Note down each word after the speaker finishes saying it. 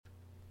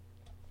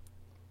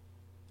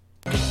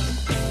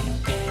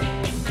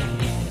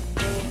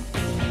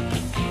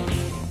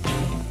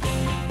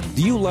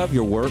Do you love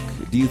your work?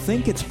 Do you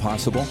think it's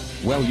possible?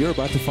 Well, you're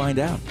about to find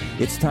out.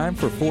 It's time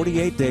for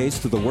 48 Days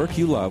to the Work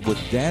You Love with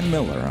Dan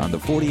Miller on the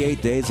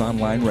 48 Days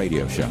Online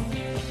Radio Show.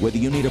 Whether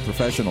you need a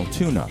professional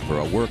tune-up or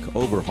a work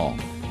overhaul,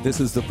 this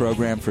is the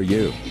program for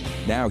you.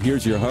 Now,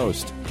 here's your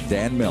host,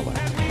 Dan Miller.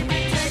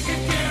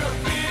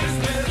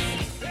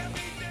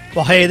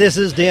 Well, hey, this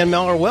is Dan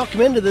Miller.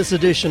 Welcome into this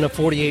edition of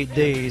 48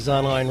 Days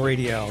Online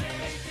Radio.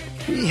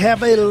 We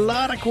have a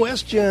lot of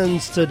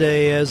questions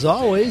today, as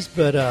always,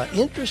 but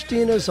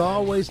interesting as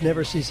always.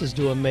 Never ceases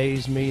to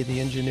amaze me, the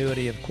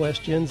ingenuity of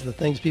questions, the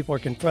things people are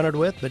confronted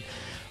with. But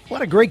a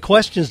lot of great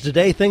questions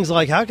today. Things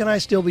like, how can I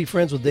still be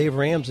friends with Dave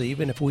Ramsey,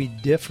 even if we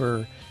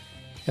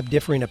have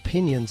differing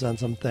opinions on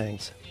some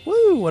things?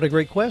 Woo, what a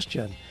great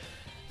question.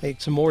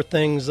 Some more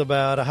things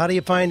about how do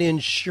you find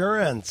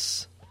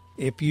insurance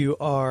if you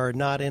are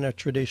not in a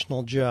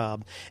traditional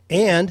job?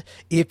 And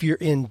if you're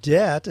in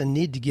debt and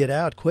need to get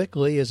out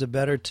quickly, is it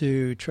better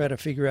to try to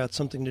figure out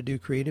something to do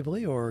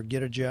creatively or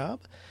get a job?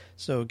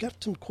 So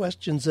got some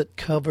questions that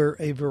cover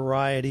a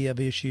variety of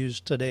issues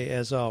today,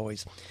 as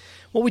always.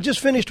 Well, we just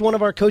finished one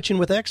of our Coaching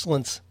with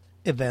Excellence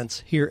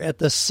events here at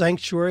the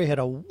Sanctuary. Had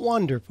a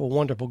wonderful,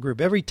 wonderful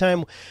group. Every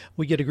time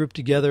we get a group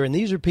together, and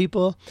these are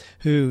people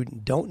who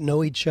don't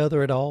know each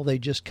other at all. They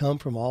just come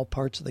from all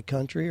parts of the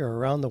country or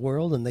around the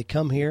world, and they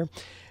come here,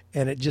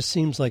 and it just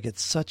seems like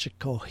it's such a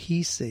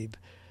cohesive,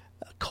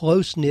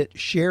 close-knit,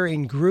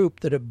 sharing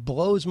group that it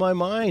blows my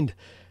mind.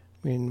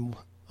 I mean,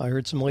 I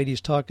heard some ladies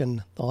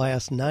talking the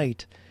last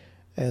night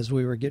as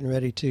we were getting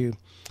ready to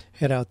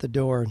head out the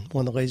door.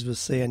 One of the ladies was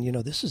saying,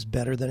 this is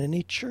better than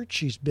any church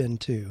she's been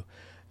to.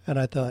 And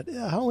I thought,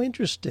 how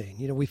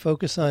interesting. We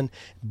focus on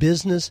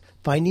business,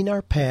 finding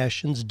our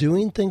passions,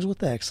 doing things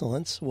with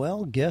excellence.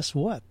 Well, guess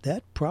what?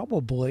 That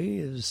probably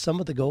is some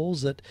of the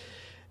goals that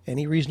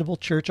any reasonable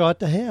church ought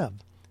to have.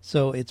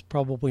 So it's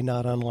probably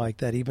not unlike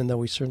that, even though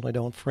we certainly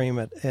don't frame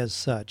it as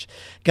such.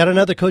 Got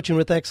another Coaching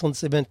with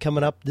Excellence event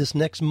coming up this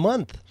next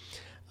month.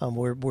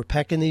 We're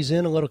packing these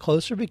in a little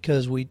closer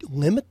because we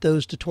limit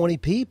those to 20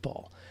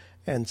 people.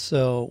 And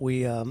so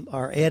we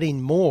are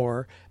adding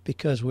more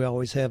because we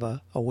always have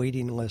a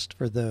waiting list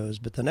for those.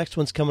 But the next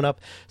one's coming up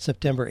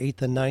September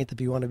 8th and 9th.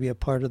 If you want to be a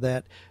part of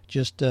that,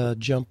 just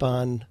jump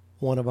on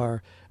one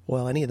of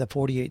any of the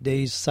 48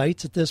 Days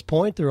sites at this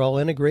point. They're all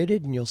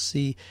integrated, and you'll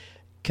see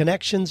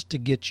connections to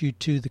get you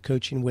to the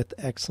Coaching with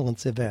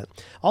Excellence event.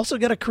 Also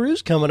got a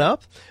cruise coming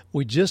up.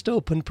 We just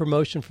opened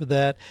promotion for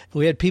that.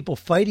 We had people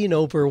fighting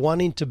over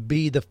wanting to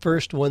be the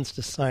first ones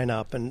to sign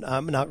up, and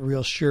I'm not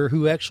real sure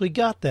who actually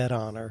got that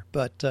honor,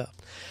 but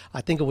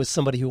I think it was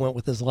somebody who went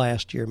with us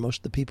last year. Most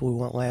of the people who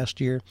went last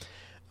year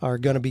are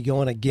going to be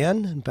going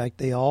again. In fact,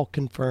 they all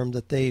confirmed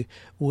that they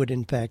would,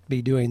 in fact,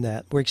 be doing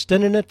that. We're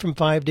extending it from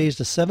 5 days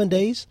to 7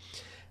 days.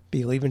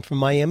 Be leaving from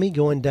Miami,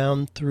 going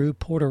down through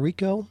Puerto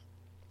Rico,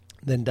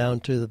 then down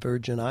to the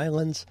Virgin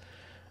Islands,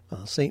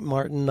 St.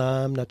 Martin.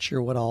 I'm not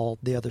sure what all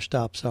the other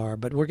stops are,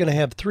 but we're going to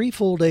have 3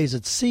 full days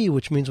at sea,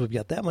 which means we've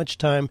got that much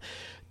time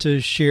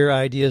to share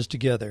ideas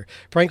together.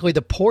 Frankly,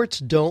 the ports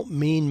don't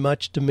mean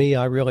much to me.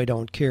 I really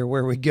don't care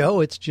where we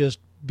go. It's just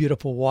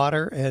beautiful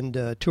water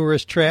and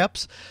tourist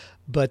traps,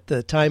 but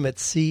the time at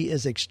sea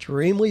is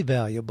extremely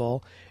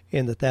valuable,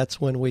 and that's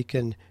when we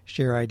can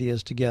share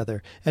ideas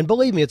together. And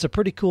believe me, it's a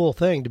pretty cool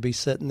thing to be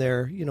sitting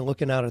there,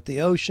 looking out at the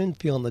ocean,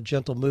 feeling the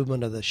gentle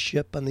movement of the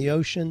ship on the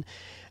ocean,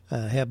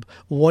 have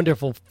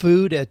wonderful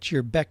food at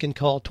your beck and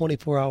call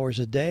 24 hours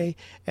a day,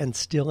 and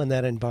still in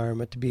that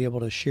environment to be able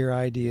to share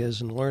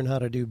ideas and learn how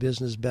to do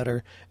business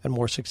better and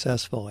more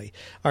successfully.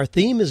 Our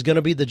theme is going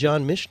to be the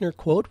John Michener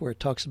quote, where it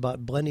talks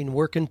about blending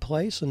work and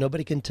play so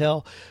nobody can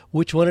tell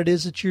which one it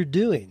is that you're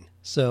doing.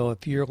 So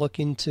if you're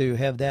looking to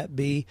have that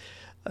be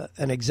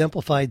an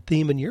exemplified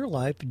theme in your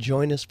life,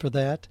 join us for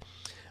that.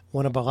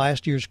 One of our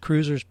last year's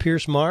cruisers,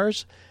 Pierce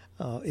Mars,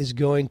 is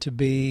going to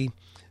be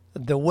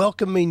the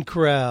welcoming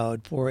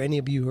crowd for any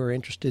of you who are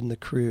interested in the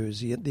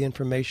cruise. The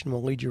information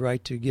will lead you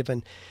right to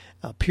giving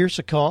Pierce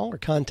a call or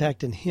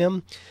contacting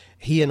him.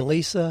 He and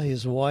Lisa,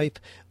 his wife,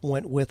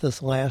 went with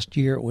us last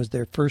year. It was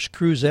their first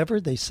cruise ever.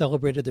 They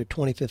celebrated their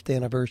 25th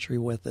anniversary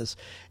with us,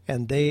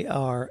 and they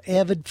are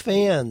avid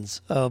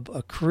fans of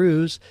a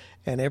cruise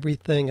and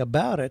everything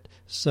about it.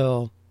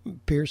 So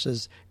Pierce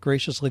has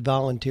graciously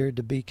volunteered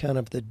to be kind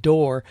of the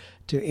door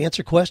to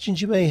answer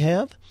questions you may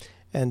have,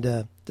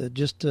 and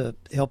just to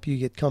help you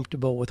get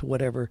comfortable with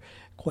whatever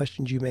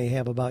questions you may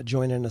have about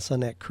joining us on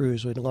that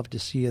cruise. We'd love to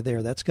see you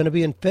there. That's going to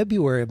be in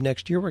February of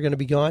next year. We're going to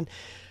be gone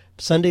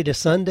Sunday to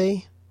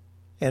Sunday,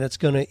 and it's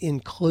going to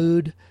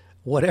include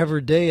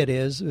whatever day it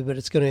is, but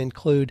it's going to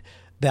include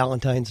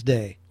Valentine's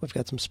Day. We've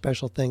got some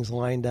special things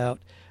lined out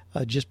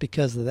just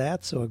because of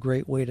that, so a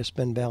great way to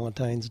spend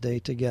Valentine's Day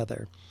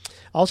together.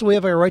 Also, we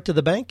have our Right to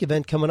the Bank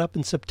event coming up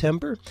in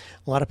September.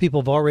 A lot of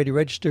people have already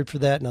registered for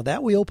that. Now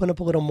that we open up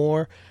a little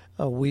more,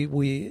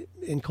 we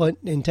intend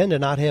to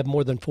not have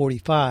more than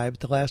 45.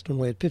 The last one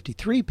we had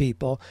 53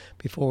 people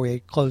before we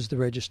closed the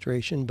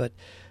registration, but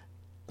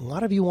a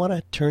lot of you want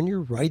to turn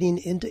your writing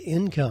into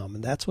income,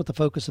 and that's what the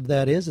focus of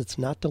that is. It's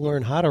not to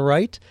learn how to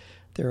write,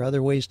 There are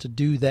other ways to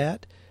do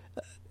that.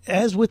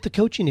 As with the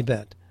coaching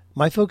event,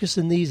 my focus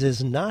in these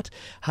is not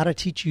how to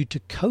teach you to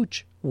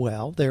coach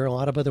well. There are a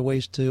lot of other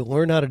ways to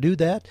learn how to do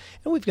that,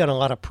 and we've got a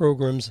lot of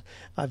programs.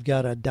 I've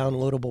got a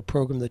downloadable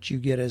program that you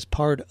get as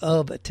part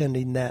of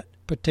attending that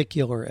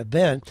particular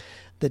event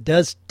that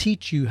does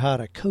teach you how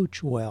to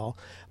coach well,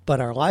 but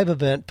our live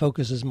event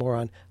focuses more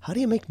on how do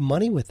you make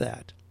money with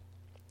that?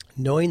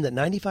 Knowing that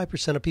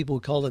 95% of people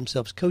who call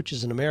themselves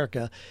coaches in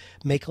America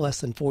make less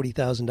than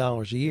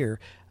 $40,000 a year,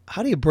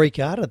 how do you break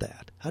out of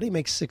that? How do you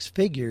make six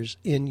figures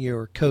in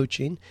your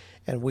coaching?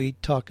 And we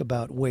talk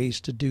about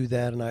ways to do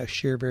that, and I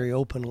share very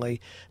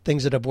openly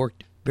things that have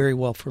worked very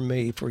well for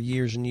me for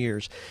years and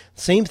years.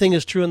 Same thing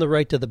is true in the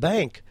Right to the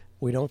Bank.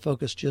 We don't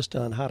focus just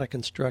on how to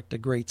construct a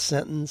great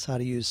sentence, how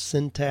to use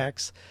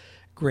syntax,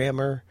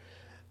 grammar,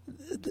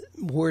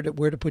 where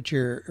to put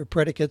your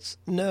predicates.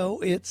 No,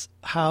 it's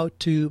how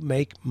to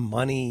make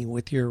money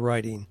with your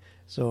writing.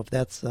 So if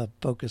that's a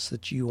focus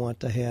that you want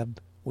to have,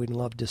 we'd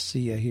love to see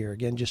you here.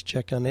 Again, just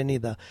check on any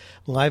of the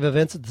live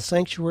events at the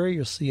Sanctuary.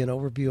 You'll see an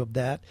overview of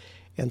that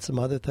and some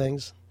other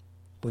things.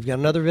 We've got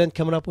another event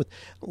coming up with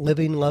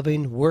Living,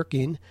 Loving,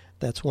 Working.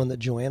 That's one that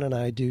Joanne and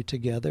I do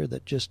together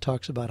that just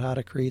talks about how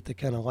to create the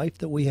kind of life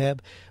that we have.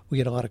 We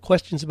get a lot of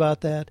questions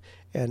about that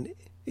and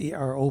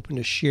are open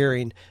to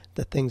sharing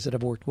the things that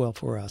have worked well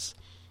for us.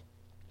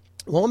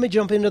 Well, let me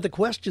jump into the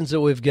questions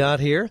that we've got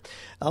here.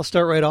 I'll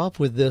start right off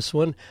with this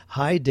one.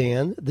 Hi,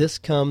 Dan. This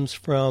comes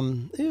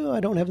from, I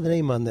don't have the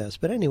name on this,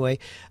 but anyway,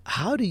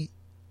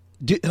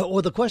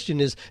 the question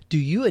is, do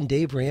you and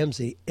Dave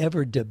Ramsey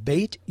ever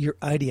debate your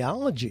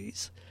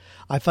ideologies?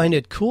 I find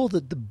it cool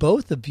that the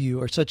both of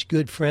you are such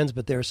good friends,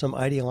 but there are some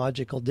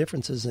ideological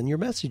differences in your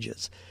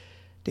messages.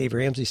 Dave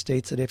Ramsey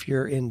states that if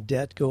you're in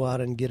debt, go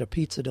out and get a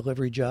pizza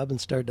delivery job and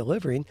start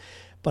delivering.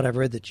 But I've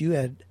read that you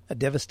had a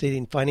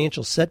devastating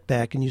financial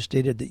setback, and you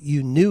stated that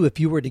you knew if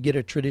you were to get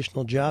a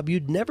traditional job,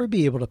 you'd never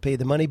be able to pay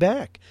the money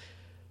back.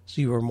 So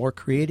you were more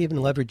creative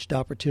and leveraged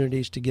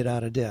opportunities to get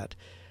out of debt.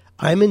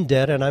 I'm in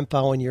debt, and I'm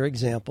following your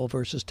example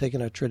versus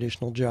taking a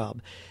traditional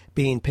job.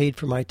 Being paid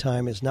for my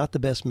time is not the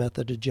best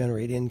method to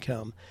generate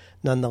income.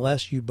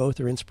 Nonetheless, you both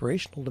are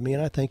inspirational to me,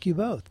 and I thank you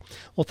both.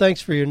 Well,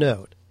 thanks for your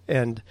note.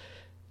 And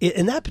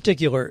in that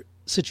particular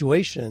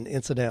situation,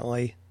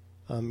 incidentally,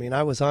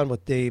 I was on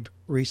with Dave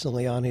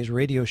recently on his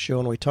radio show,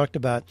 and we talked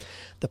about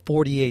the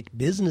 48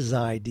 business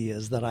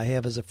ideas that I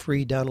have as a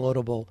free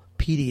downloadable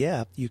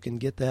PDF. You can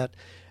get that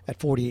at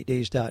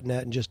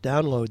 48days.net and just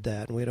download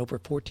that. And we had over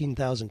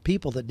 14,000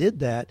 people that did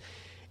that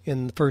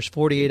in the first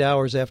 48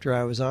 hours after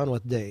I was on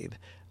with Dave.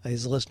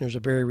 His listeners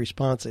are very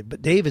responsive.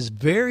 But Dave is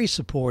very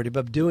supportive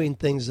of doing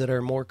things that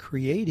are more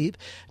creative,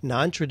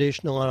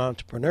 non-traditional, and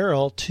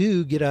entrepreneurial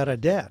to get out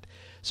of debt.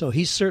 So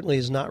he certainly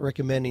is not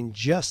recommending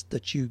just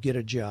that you get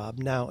a job.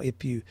 Now,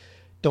 if you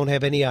don't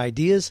have any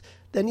ideas,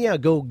 then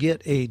go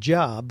get a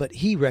job. But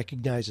he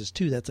recognizes,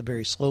 too, that's a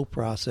very slow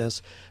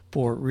process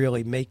for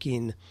really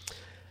making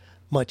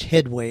much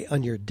headway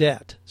on your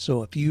debt.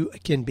 So if you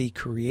can be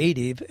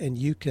creative and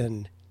you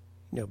can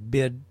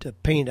bid to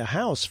paint a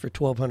house for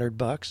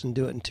 $1,200 and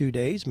do it in 2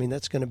 days,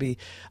 that's going to be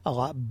a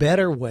lot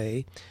better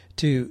way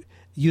to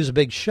use a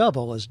big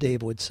shovel, as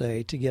Dave would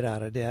say, to get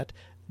out of debt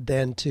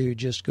than to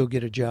just go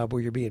get a job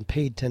where you're being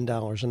paid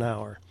 $10 an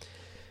hour.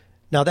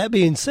 Now, that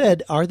being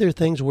said, are there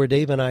things where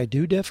Dave and I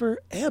do differ?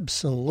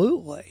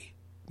 Absolutely.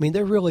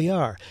 There really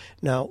are.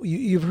 Now,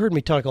 you've heard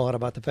me talk a lot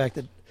about the fact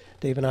that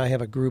Dave and I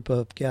have a group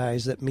of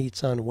guys that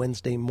meets on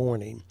Wednesday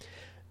morning.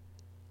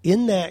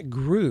 In that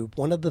group,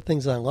 one of the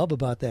things I love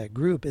about that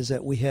group is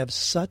that we have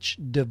such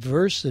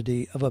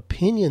diversity of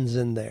opinions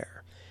in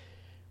there.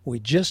 We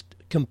just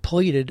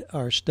completed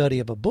our study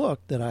of a book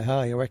that I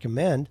highly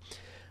recommend.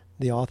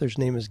 The author's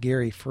name is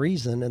Gary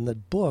Friesen, and the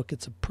book,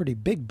 it's a pretty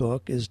big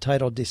book, is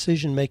titled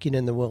Decision Making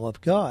in the Will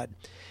of God.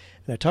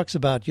 And it talks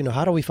about,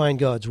 how do we find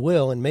God's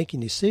will in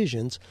making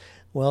decisions?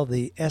 Well,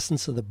 the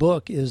essence of the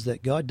book is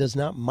that God does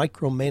not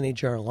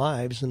micromanage our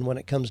lives, and when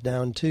it comes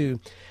down to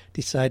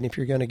deciding if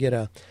you're going to get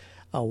a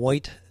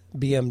white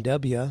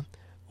BMW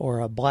or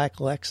a black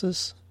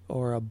Lexus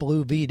or a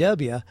blue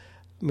VW,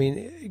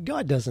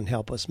 God doesn't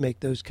help us make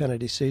those kind of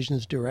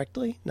decisions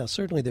directly. Now,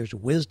 certainly there's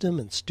wisdom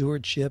and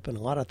stewardship and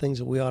a lot of things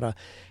that we ought to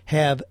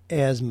have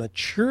as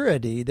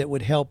maturity that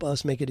would help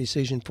us make a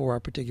decision for our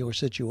particular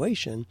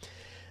situation,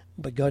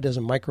 but God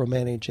doesn't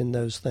micromanage in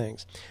those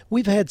things.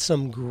 We've had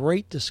some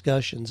great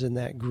discussions in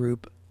that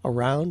group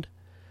around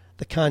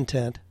the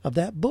content of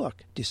that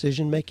book,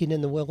 Decision Making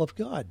in the Will of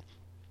God.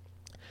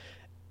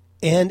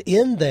 And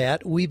in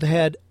that, we've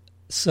had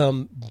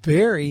some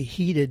very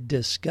heated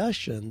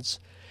discussions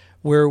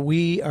where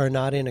we are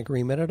not in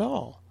agreement at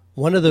all.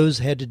 One of those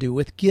had to do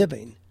with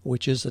giving,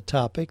 which is a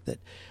topic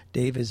that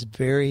Dave is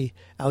very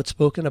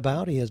outspoken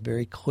about. He has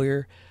very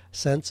clear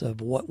sense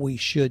of what we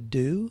should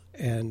do,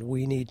 and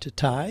we need to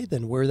tithe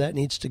and where that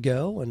needs to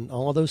go and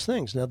all of those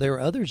things. Now, there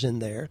are others in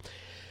there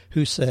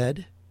who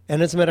said,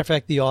 And as a matter of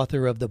fact, the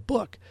author of the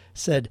book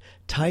said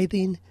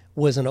tithing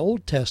was an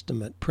Old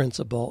Testament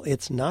principle.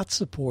 It's not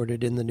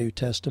supported in the New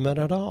Testament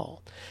at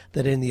all.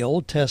 That in the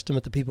Old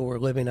Testament, the people were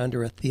living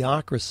under a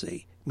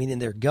theocracy, meaning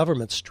their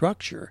government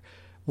structure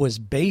was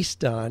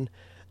based on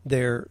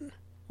their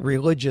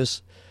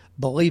religious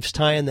beliefs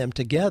tying them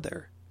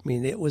together. I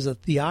mean, it was a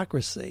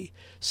theocracy.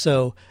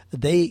 So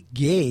they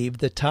gave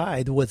the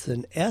tithe was,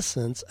 in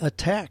essence, a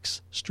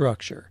tax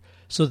structure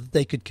so that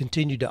they could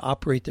continue to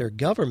operate their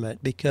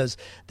government, because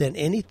then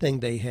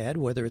anything they had,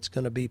 whether it's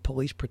going to be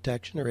police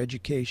protection or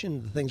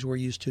education, the things we're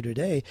used to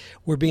today,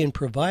 were being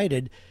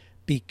provided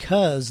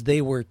because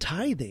they were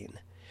tithing.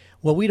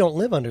 Well, we don't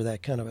live under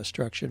that kind of a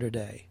structure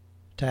today.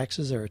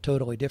 Taxes are a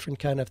totally different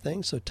kind of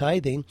thing, so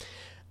tithing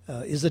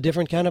is a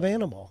different kind of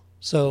animal.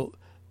 So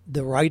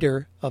the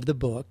writer of the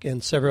book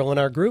and several in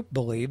our group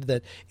believe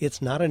that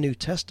it's not a New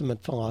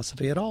Testament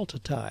philosophy at all to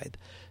tithe.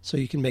 So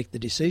you can make the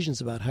decisions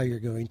about how you're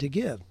going to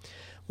give.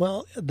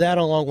 Well, that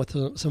along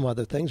with some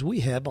other things, we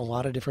have a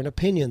lot of different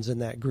opinions in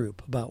that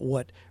group about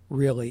what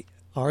really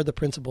are the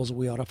principles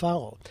we ought to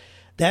follow.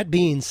 That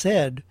being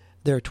said,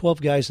 there are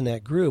 12 guys in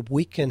that group.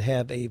 We can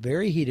have a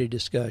very heated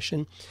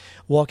discussion,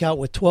 walk out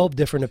with 12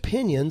 different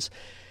opinions.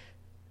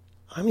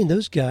 I mean,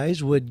 those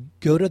guys would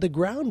go to the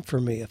ground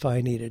for me if I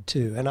needed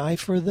to, and I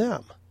for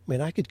them. I mean,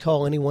 I could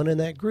call anyone in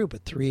that group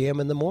at 3 a.m.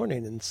 in the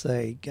morning and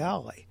say,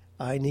 golly,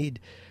 I need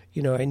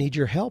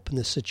your help in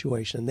this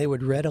situation. And they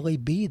would readily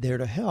be there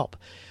to help.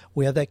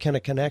 We have that kind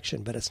of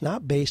connection, but it's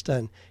not based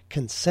on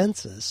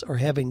consensus or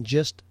having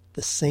just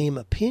the same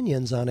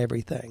opinions on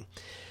everything.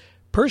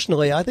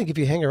 Personally, I think if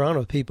you hang around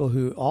with people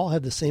who all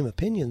have the same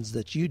opinions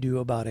that you do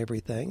about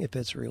everything, if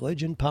it's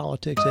religion,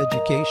 politics,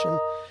 education,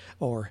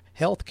 or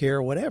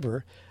healthcare,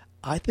 whatever,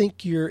 I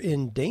think you're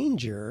in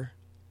danger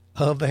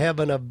of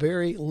having a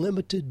very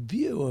limited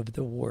view of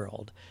the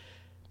world.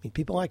 I mean,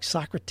 people like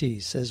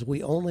Socrates says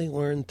we only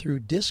learn through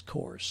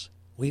discourse.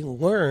 We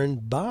learn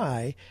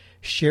by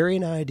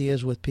sharing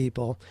ideas with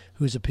people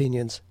whose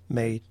opinions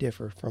may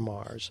differ from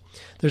ours.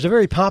 There's a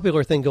very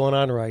popular thing going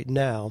on right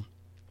now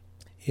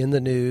in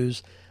the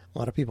news. A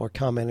lot of people are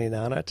commenting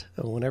on it.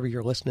 Whenever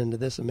you're listening to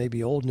this, it may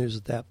be old news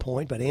at that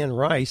point, but Anne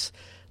Rice,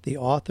 the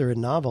author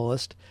and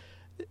novelist,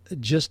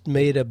 just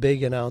made a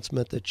big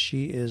announcement that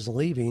she is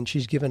leaving.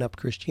 She's given up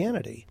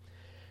Christianity.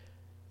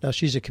 Now,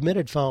 she's a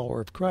committed follower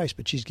of Christ,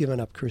 but she's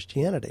given up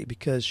Christianity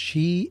because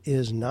she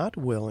is not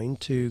willing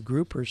to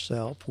group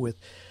herself with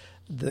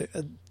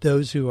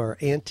those who are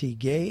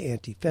anti-gay,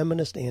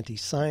 anti-feminist,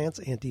 anti-science,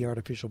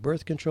 anti-artificial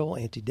birth control,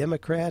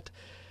 anti-democrat.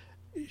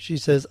 She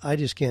says, I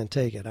just can't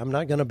take it. I'm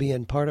not going to be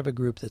in part of a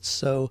group that's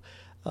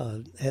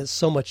has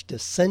so much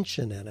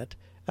dissension in it,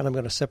 and I'm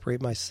going to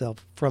separate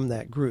myself from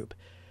that group.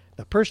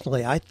 Now,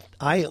 personally,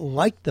 I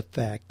like the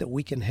fact that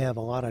we can have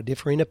a lot of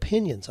differing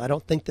opinions. I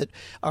don't think that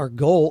our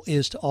goal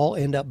is to all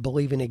end up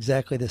believing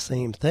exactly the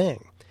same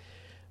thing.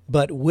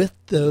 But with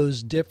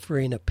those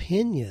differing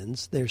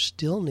opinions, there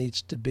still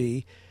needs to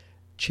be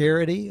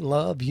charity,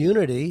 love,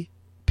 unity,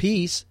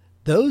 peace.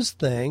 Those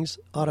things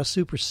ought to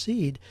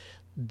supersede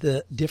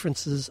the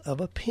differences of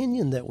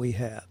opinion that we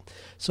have.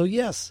 So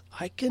yes,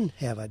 I can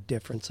have a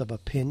difference of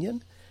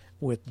opinion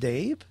with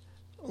Dave,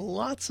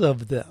 lots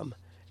of them,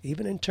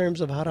 even in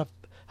terms of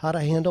how to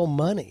handle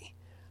money.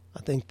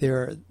 I think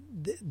there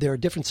are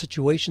different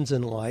situations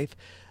in life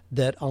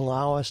that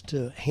allow us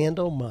to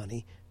handle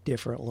money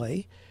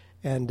differently,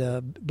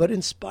 and but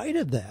in spite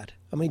of that,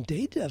 I mean,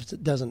 Dave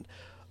doesn't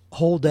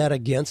hold that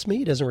against me.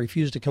 He doesn't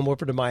refuse to come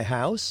over to my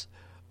house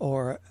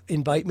or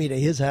invite me to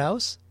his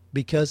house.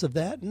 Because of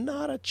that,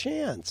 not a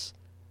chance.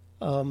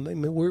 I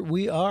mean,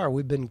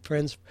 we've been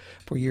friends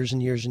for years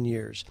and years and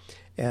years,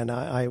 and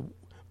I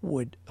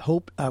would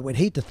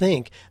hate to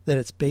think that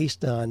it's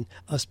based on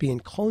us being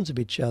clones of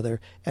each other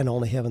and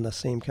only having the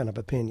same kind of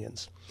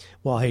opinions.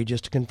 Well, hey,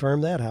 just to confirm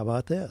that, how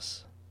about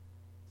this?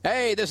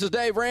 Hey, this is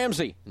Dave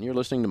Ramsey, and you're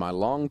listening to my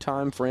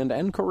longtime friend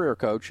and career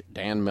coach,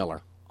 Dan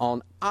Miller,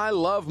 on I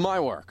Love My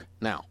Work.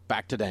 Now,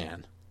 back to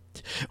Dan.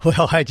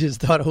 Well, I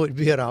just thought it would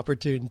be an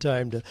opportune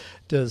time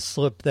to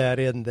slip that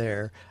in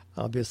there.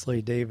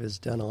 Obviously, Dave has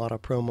done a lot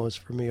of promos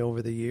for me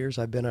over the years.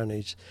 I've been on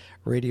his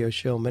radio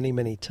show many,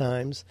 many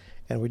times,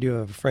 and we do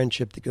have a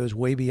friendship that goes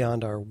way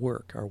beyond our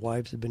work. Our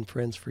wives have been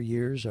friends for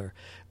years.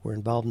 We're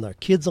involved in our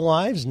kids'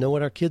 lives, know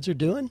what our kids are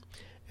doing,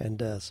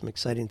 and some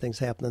exciting things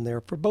happening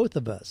there for both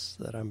of us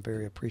that I'm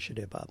very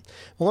appreciative of.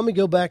 Well, let me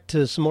go back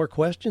to some more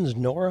questions.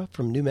 Nora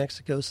from New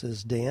Mexico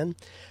says, Dan,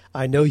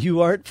 I know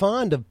you aren't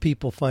fond of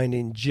people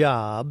finding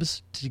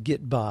jobs to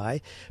get by,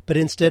 but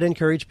instead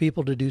encourage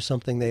people to do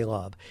something they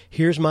love.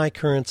 Here's my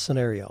current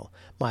scenario.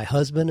 My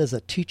husband is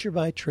a teacher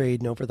by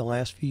trade and over the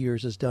last few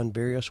years has done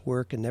various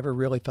work and never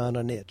really found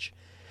a niche.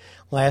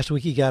 Last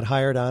week he got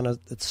hired on a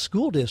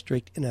school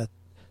district in a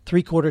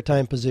 3/4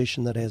 time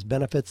position that has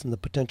benefits and the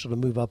potential to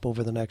move up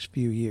over the next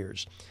few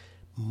years.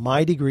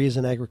 My degree is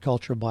in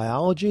agricultural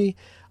biology.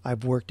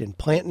 I've worked in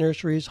plant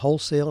nurseries,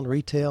 wholesale, and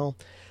retail.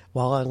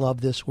 While I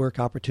love this work,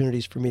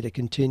 opportunities for me to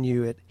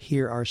continue it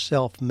here are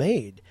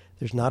self-made.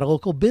 There's not a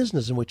local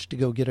business in which to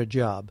go get a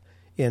job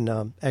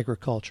in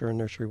agriculture and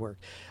nursery work.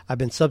 I've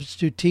been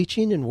substitute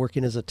teaching and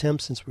working as a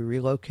temp since we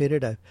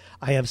relocated.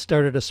 I have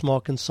started a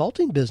small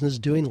consulting business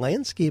doing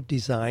landscape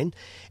design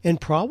and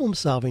problem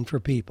solving for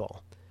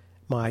people.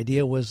 My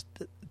idea was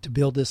to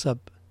build this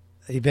up,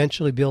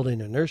 eventually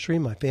building a nursery.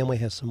 My family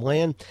has some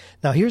land.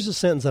 Now, here's a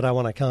sentence that I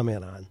want to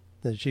comment on.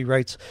 She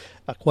writes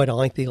quite a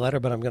lengthy letter,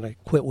 but I'm going to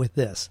quit with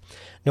this.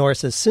 Nora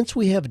says, since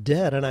we have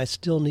debt and I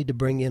still need to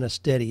bring in a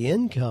steady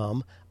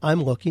income,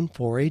 I'm looking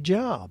for a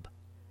job.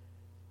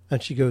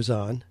 And she goes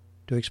on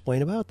to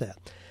explain about that.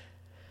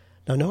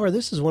 Now, Nora,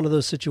 this is one of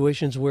those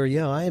situations where,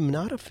 I am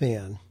not a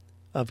fan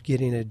of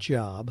getting a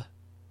job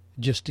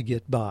just to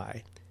get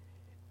by.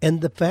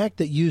 And the fact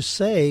that you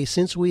say,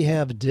 since we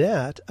have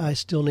debt, I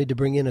still need to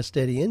bring in a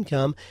steady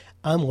income,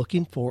 I'm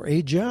looking for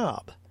a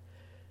job.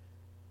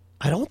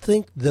 I don't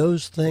think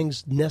those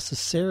things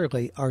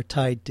necessarily are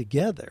tied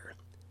together.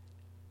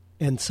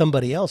 And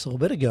somebody else a little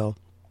bit ago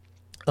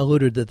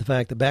alluded to the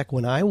fact that back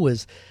when I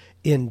was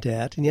in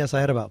debt, and yes, I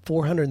had about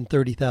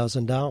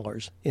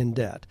 $430,000 in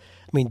debt.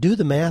 I mean, do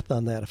the math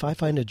on that. If I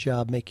find a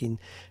job making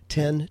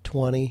 $10,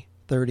 $20,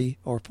 $30,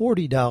 or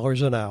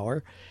 $40 an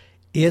hour,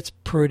 it's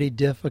pretty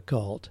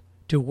difficult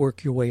to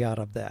work your way out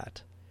of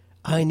that.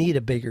 I need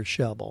a bigger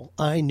shovel.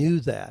 I knew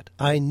that.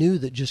 I knew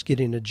that just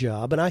getting a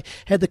job, and I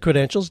had the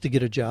credentials to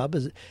get a job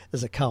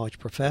as a college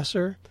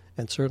professor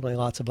and certainly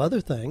lots of other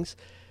things,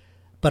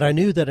 but I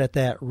knew that at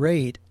that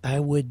rate, I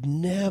would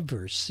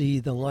never see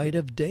the light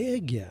of day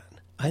again.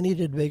 I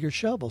needed a bigger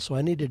shovel, so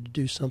I needed to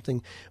do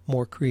something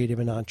more creative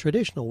and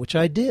non-traditional, which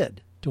I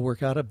did to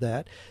work out of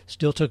that.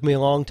 Still took me a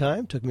long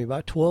time. Took me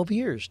about 12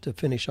 years to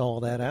finish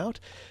all that out.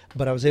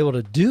 But I was able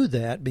to do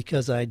that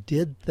because I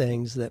did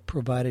things that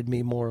provided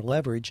me more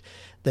leverage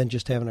than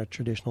just having a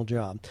traditional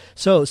job.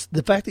 So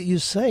the fact that you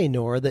say,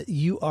 Nora, that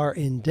you are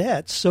in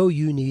debt, so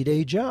you need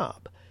a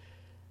job,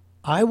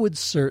 I would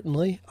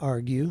certainly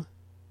argue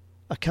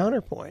a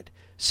counterpoint.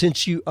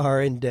 Since you are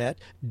in debt,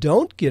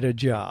 don't get a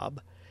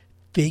job.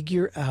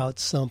 Figure out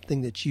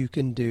something that you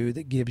can do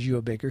that gives you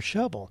a bigger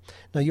shovel.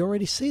 Now, you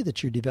already see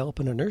that you're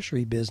developing a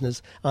nursery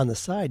business on the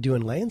side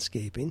doing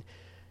landscaping.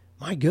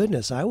 My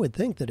goodness, I would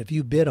think that if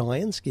you bid a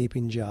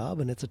landscaping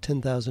job and it's a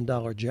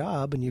 $10,000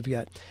 job and you've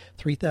got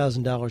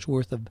 $3,000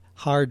 worth of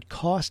hard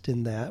cost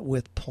in that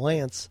with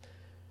plants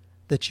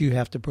that you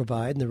have to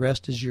provide and the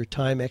rest is your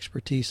time,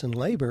 expertise, and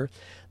labor,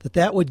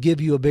 that would give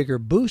you a bigger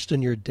boost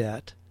in your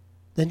debt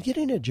than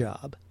getting a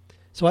job.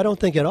 So I don't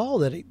think at all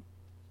that it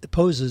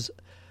poses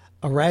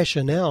a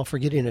rationale for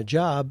getting a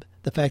job,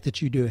 the fact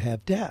that you do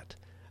have debt.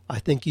 I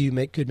think you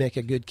could make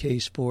a good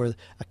case for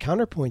a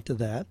counterpoint to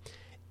that.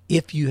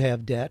 If you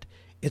have debt,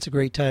 it's a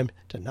great time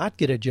to not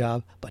get a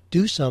job, but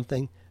do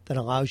something that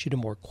allows you to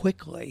more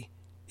quickly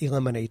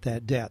eliminate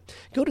that debt.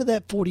 Go to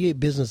that 48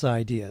 business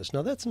ideas.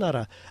 Now, that's not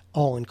an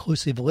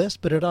all-inclusive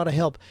list, but it ought to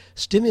help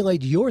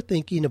stimulate your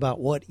thinking about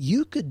what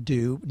you could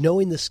do,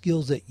 knowing the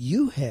skills that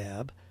you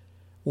have,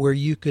 where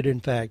you could, in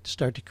fact,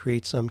 start to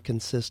create some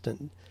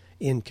consistent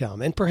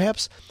income and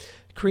perhaps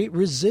create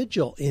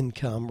residual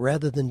income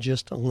rather than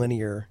just a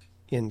linear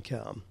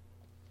income.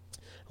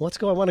 Let's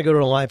go. I want to go to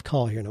a live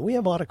call here. Now, we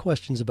have a lot of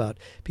questions about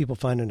people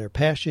finding their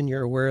passion.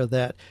 You're aware of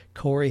that.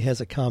 Corey has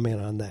a comment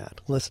on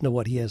that. Listen to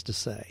what he has to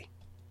say.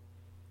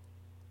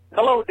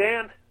 Hello,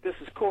 Dan. This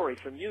is Corey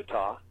from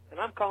Utah, and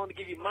I'm calling to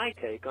give you my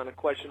take on a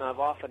question I've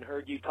often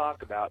heard you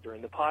talk about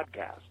during the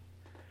podcast.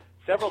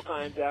 Several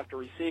times after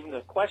receiving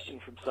a question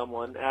from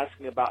someone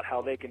asking about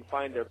how they can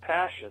find their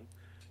passion,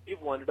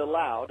 you've wondered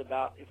aloud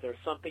about if there's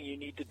something you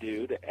need to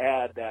do to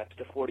add that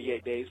to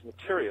 48 days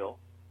material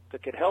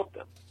that could help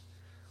them.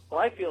 Well,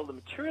 I feel the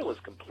material is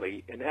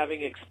complete, and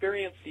having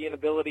experienced the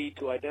inability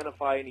to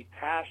identify any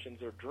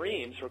passions or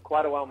dreams for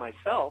quite a while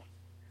myself,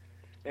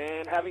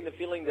 and having the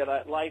feeling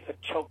that life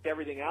had choked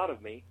everything out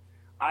of me,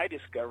 I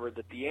discovered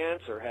that the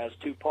answer has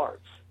two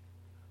parts.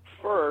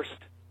 First,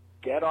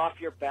 get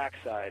off your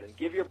backside and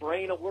give your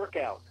brain a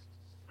workout.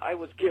 I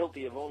was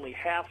guilty of only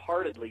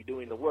half-heartedly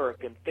doing the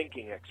work and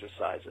thinking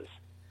exercises.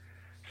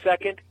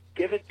 Second,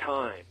 give it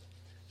time.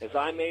 As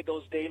I made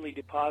those daily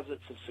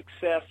deposits of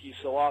success you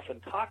so often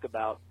talk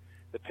about,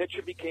 the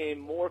picture became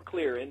more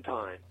clear in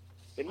time.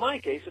 In my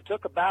case, it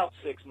took about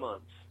 6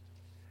 months.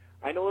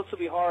 I know this will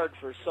be hard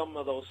for some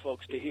of those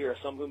folks to hear,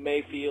 some who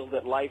may feel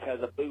that life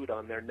has a boot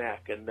on their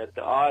neck and that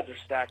the odds are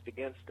stacked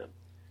against them.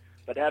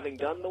 But having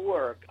done the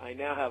work, I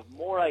now have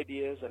more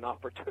ideas and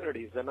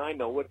opportunities than I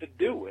know what to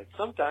do with.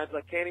 Sometimes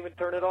I can't even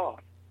turn it off.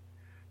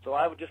 So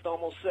I would just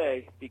almost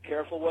say, be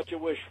careful what you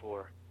wish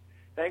for.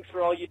 Thanks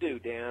for all you do,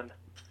 Dan.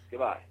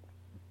 Goodbye.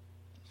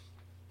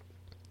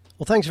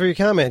 Well, thanks for your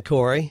comment,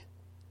 Corey.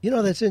 You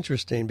know, that's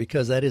interesting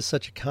because that is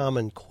such a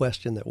common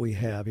question that we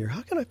have here.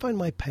 How can I find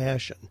my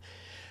passion?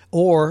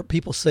 Or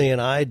people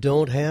saying, I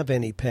don't have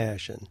any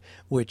passion,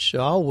 which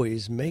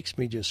always makes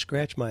me just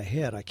scratch my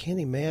head. I can't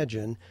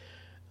imagine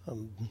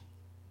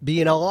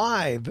being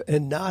alive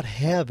and not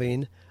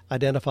having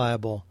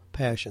identifiable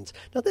passions.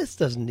 Now, this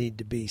doesn't need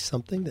to be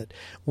something that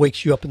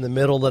wakes you up in the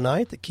middle of the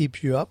night, that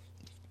keeps you up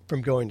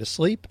from going to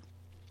sleep.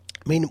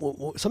 I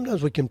mean,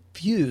 sometimes we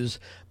confuse,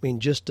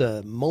 just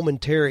a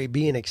momentary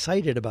being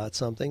excited about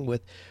something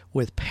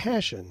with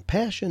passion.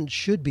 Passion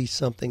should be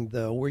something,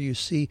 though, where you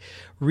see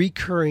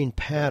recurring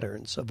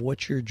patterns of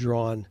what you're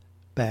drawn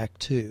back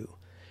to.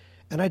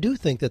 And I do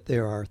think that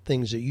there are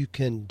things that you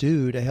can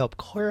do to help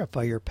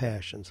clarify your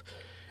passions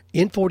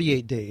in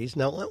 48 days.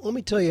 Now, let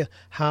me tell you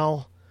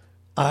how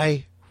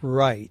I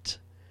write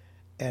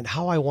and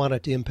how I want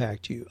it to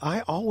impact you.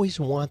 I always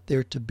want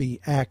there to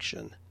be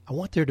action. I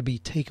want there to be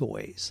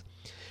takeaways.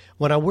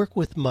 When I work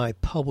with my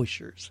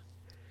publishers,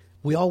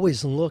 we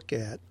always look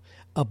at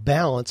a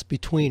balance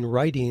between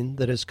writing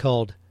that is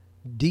called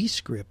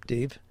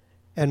descriptive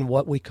and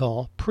what we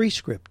call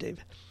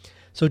prescriptive.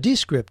 So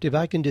descriptive,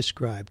 I can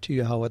describe to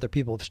you how other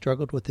people have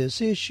struggled with this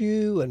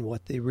issue and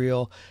what the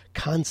real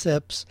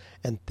concepts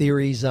and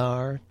theories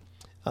are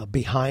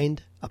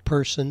behind a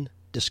person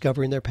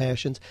discovering their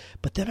passions.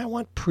 But then I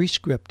want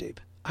prescriptive.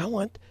 I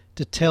want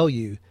to tell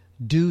you,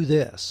 do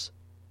this.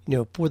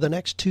 For the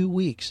next 2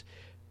 weeks,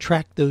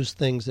 track those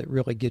things that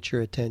really get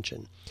your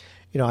attention.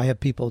 I have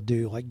people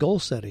do like goal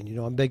setting.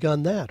 I'm big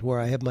on that, where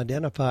I have them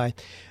identify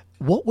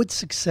what would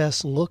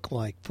success look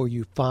like for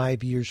you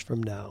 5 years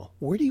from now?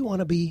 Where do you want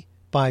to be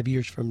 5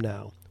 years from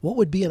now? What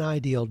would be an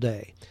ideal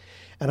day?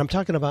 And I'm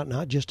talking about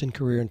not just in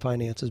career and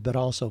finances, but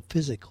also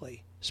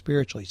physically,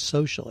 spiritually,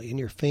 socially, in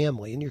your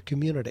family, in your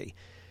community.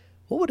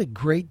 What would a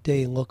great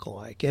day look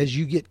like as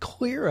you get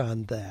clear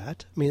on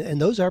that?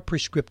 And those are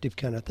prescriptive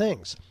kind of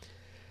things.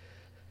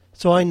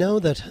 So I know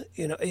that,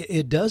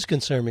 it does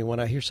concern me when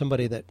I hear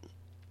somebody that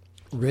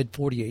read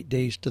 48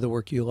 Days to the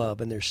Work You Love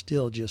and they're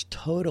still just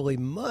totally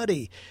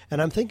muddy.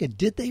 And I'm thinking,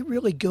 did they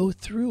really go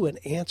through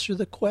and answer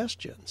the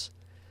questions?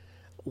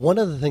 One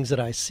of the things that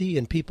I see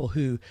in people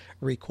who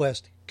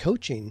request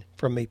coaching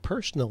from me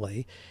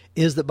personally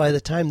is that by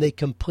the time they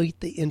complete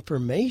the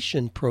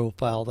information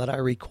profile that I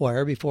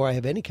require before I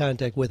have any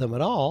contact with them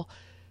at all,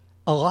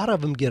 a lot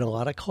of them get a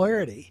lot of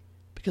clarity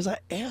because I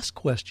ask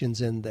questions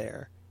in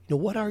there.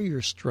 What are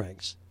your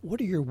strengths?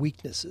 What are your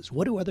weaknesses?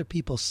 What do other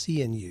people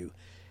see in you?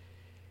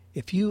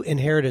 If you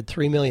inherited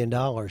 $3 million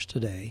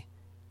today,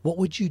 what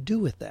would you do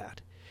with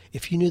that?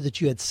 If you knew that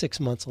you had 6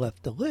 months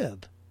left to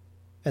live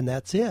and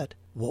that's it,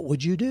 what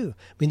would you do?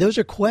 Those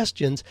are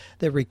questions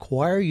that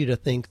require you to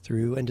think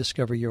through and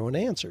discover your own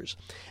answers.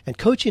 And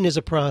coaching is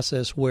a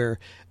process where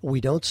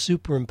we don't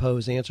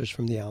superimpose answers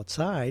from the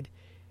outside.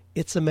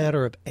 It's a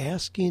matter of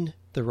asking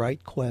the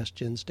right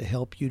questions to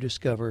help you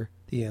discover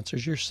the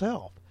answers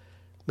yourself.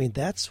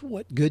 That's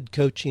what good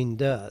coaching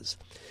does.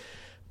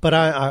 But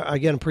I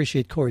again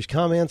appreciate Corey's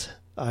comments.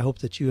 I hope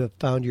that you have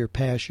found your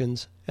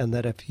passions and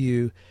that if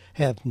you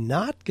have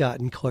not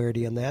gotten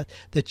clarity on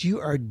that you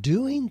are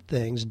doing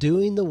things,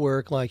 doing the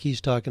work like he's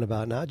talking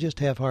about, not just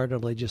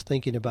half-heartedly just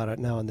thinking about it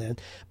now and then,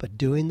 but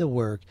doing the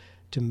work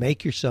to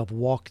make yourself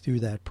walk through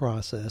that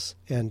process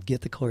and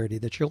get the clarity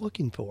that you're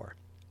looking for.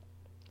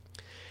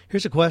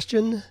 Here's a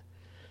question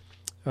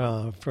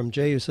from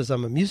Jay, who says,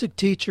 I'm a music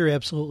teacher,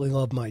 absolutely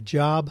love my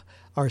job.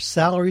 Our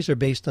salaries are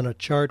based on a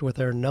chart with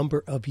our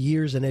number of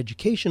years and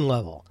education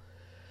level.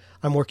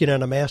 I'm working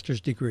on a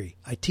master's degree.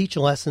 I teach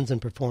lessons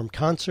and perform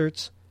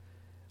concerts.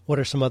 What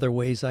are some other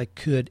ways I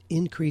could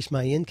increase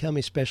my income,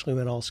 especially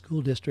when all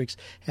school districts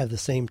have the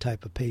same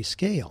type of pay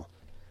scale?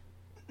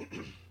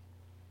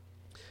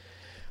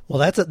 Well,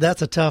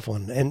 that's a tough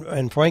one.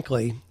 And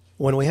frankly,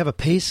 when we have a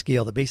pay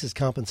scale that bases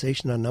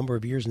compensation on number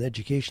of years and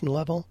education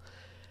level,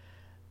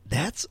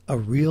 that's a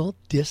real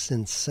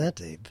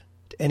disincentive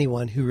to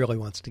anyone who really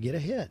wants to get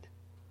ahead.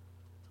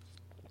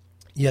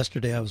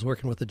 Yesterday, I was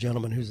working with a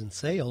gentleman who's in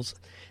sales,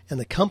 and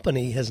the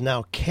company has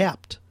now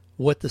capped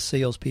what the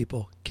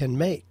salespeople can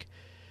make.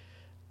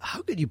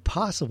 How could you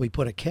possibly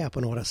put a cap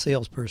on what a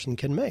salesperson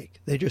can make?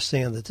 They're just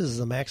saying that this is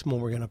the maximum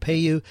we're going to pay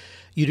you.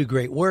 You do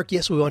great work.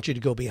 Yes, we want you to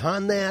go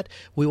beyond that.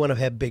 We want to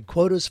have big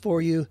quotas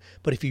for you.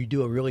 But if you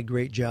do a really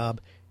great job,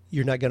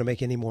 you're not going to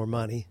make any more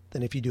money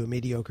than if you do a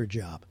mediocre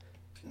job.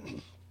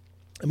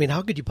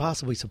 How could you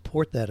possibly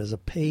support that as a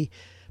pay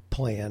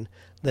plan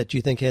that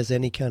you think has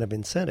any kind of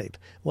incentive?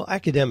 Well,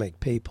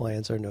 academic pay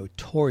plans are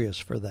notorious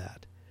for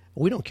that.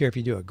 We don't care if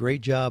you do a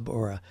great job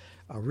or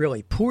a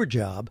really poor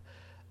job,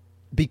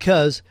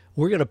 because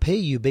we're going to pay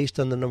you based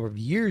on the number of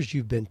years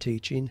you've been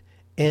teaching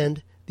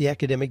and the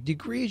academic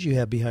degrees you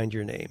have behind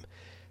your name.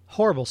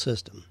 Horrible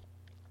system.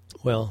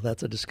 Well,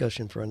 that's a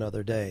discussion for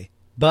another day.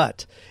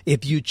 But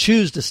if you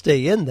choose to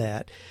stay in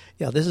that,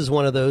 this is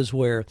one of those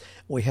where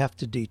we have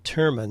to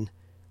determine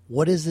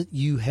what is it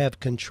you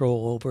have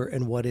control over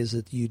and what is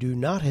it you do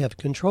not have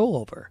control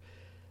over.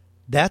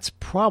 That's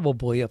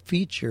probably a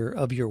feature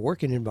of your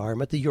working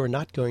environment that you're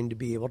not going to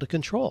be able to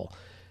control.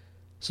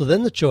 So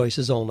then the choice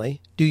is only,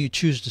 do you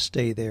choose to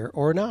stay there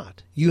or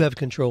not? You have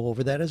control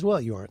over that as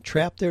well. You aren't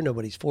trapped there.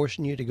 Nobody's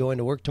forcing you to go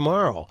into work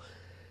tomorrow.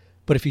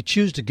 But if you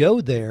choose to go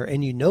there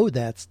and you know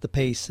that's the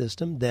pay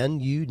system, then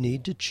you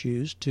need to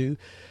choose to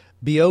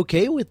be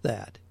okay with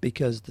that,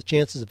 because the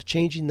chances of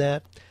changing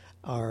that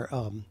are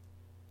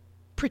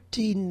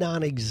pretty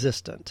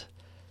non-existent.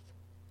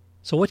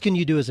 So what can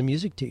you do as a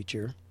music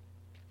teacher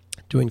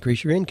to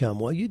increase your income?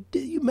 Well, you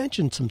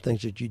mentioned some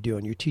things that you do,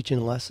 and you're teaching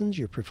lessons,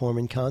 you're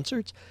performing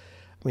concerts.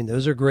 I mean,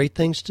 those are great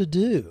things to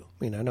do.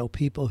 I mean, I know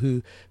people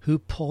who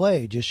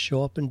play, just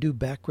show up and do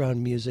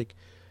background music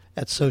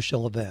at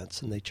social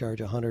events, and they charge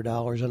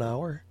 $100 an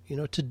hour,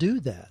 to do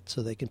that,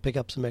 so they can pick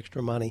up some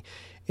extra money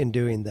in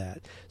doing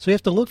that. So you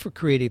have to look for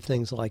creative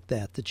things like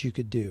that you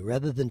could do.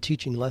 Rather than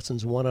teaching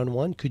lessons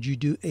one-on-one, could you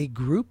do a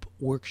group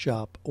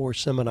workshop or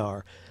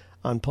seminar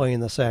on playing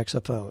the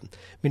saxophone?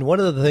 I mean, one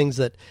of the things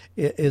that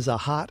is a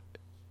hot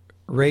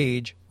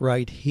rage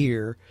right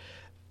here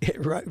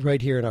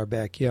in our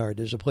backyard,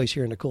 there's a place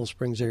here in the Cool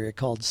Springs area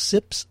called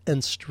Sips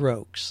and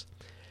Strokes.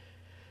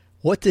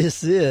 What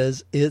this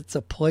is, it's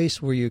a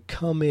place where you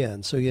come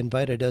in. So you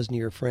invite a dozen of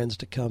your friends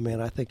to come in.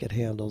 I think it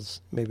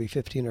handles maybe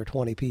 15 or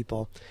 20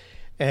 people.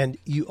 And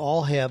you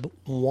all have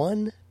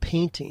one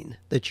painting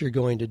that you're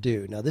going to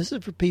do. Now, this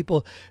is for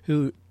people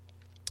who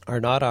are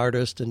not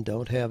artists and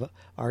don't have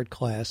art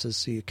classes.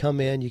 So you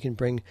come in, you can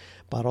bring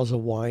bottles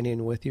of wine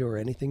in with you or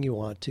anything you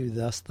want to,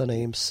 thus the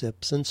name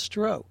Sips and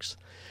Strokes.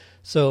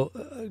 So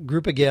a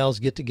group of gals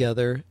get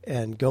together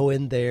and go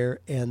in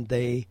there, and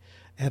they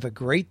have a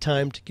great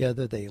time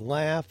together. They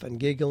laugh and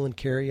giggle and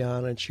carry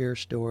on and share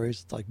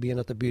stories. It's like being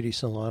at the beauty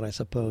salon, I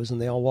suppose,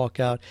 and they all walk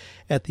out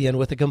at the end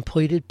with a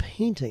completed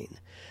painting.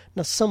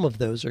 Now, some of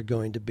those are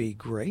going to be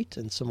great,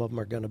 and some of them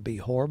are going to be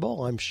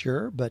horrible, I'm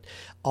sure, but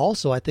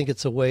also I think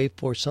it's a way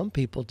for some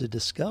people to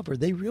discover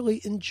they really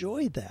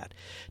enjoy that.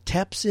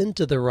 Taps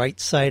into the right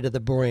side of the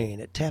brain.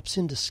 It taps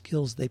into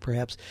skills they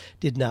perhaps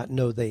did not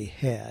know they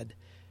had.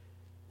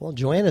 Well,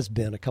 Joanna's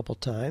been a couple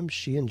times.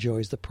 She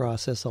enjoys the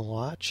process a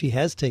lot. She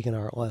has taken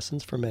art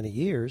lessons for many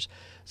years,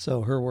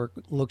 so her work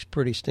looks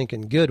pretty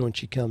stinking good when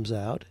she comes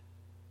out.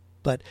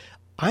 But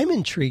I'm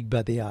intrigued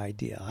by the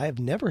idea. I have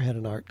never had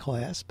an art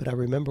class, but I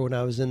remember when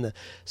I was in the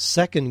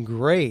second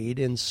grade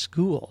in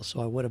school,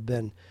 so I would have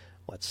been,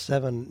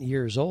 7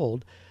 years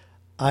old,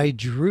 I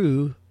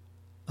drew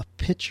a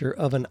picture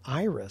of an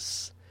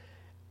iris.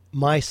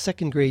 My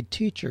second grade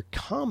teacher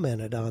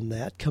commented on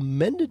that,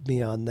 commended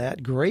me on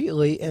that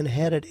greatly, and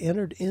had it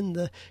entered in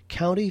the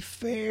county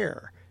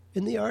fair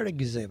in the art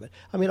exhibit.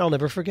 I mean, I'll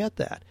never forget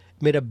that.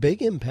 It made a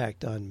big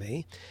impact on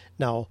me.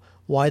 Now,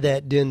 why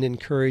that didn't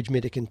encourage me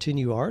to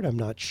continue art, I'm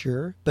not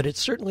sure, but it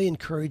certainly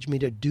encouraged me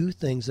to do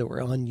things that were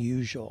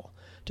unusual,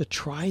 to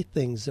try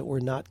things that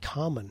were not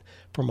common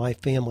for my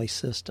family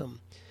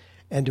system,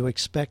 and to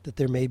expect that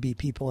there may be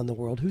people in the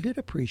world who did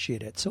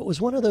appreciate it. So it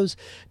was one of those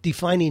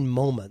defining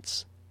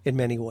moments in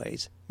many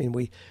ways. I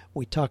mean,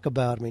 we talk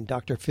about,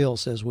 Dr. Phil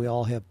says we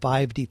all have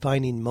 5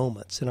 defining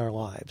moments in our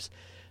lives.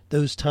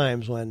 Those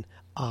times when,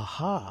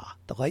 aha,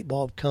 the light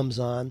bulb comes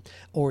on,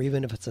 or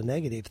even if it's a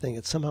negative thing,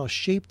 it somehow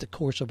shaped the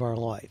course of our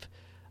life.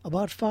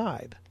 About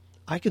 5.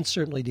 I can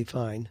certainly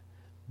define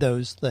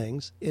those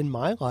things in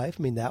my life.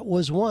 That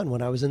was one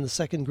when I was in the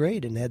second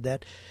grade and had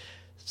that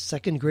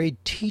second grade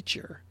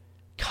teacher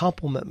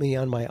compliment me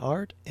on my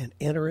art and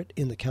enter it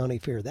in the county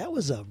fair. That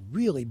was a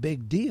really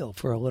big deal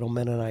for a little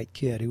Mennonite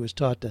kid who was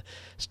taught to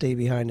stay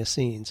behind the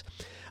scenes.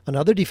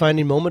 Another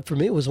defining moment for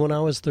me was when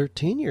I was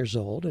 13 years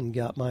old and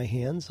got my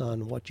hands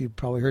on what you've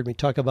probably heard me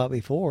talk about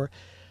before,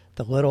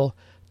 the little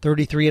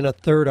 33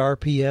 1/3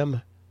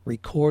 RPM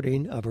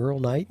recording of Earl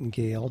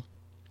Nightingale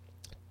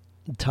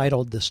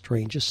titled The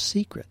Strangest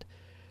Secret.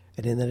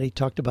 And in that he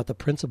talked about the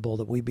principle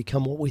that we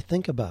become what we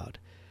think about.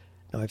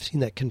 Now, I've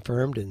seen that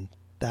confirmed in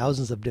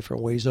thousands of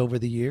different ways over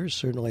the years,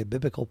 certainly a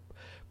biblical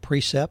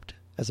precept,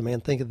 as a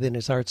man thinketh in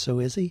his heart, so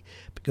is he.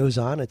 It goes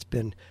on, it's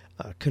been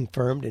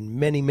confirmed in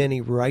many,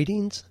 many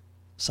writings,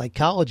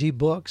 psychology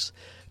books,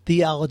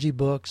 theology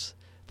books,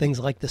 things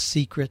like The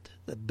Secret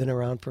that have been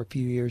around for a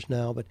few years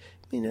now, but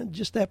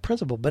just that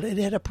principle. But it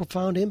had a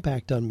profound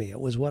impact on me. It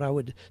was what I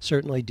would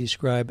certainly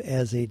describe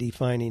as a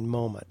defining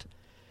moment.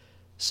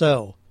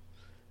 So,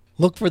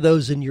 look for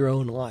those in your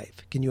own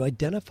life. Can you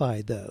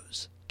identify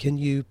those? Can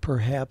you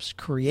perhaps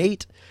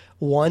create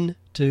one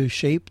to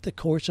shape the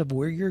course of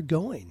where you're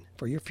going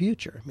for your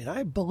future?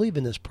 I believe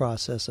in this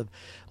process of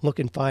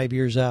looking 5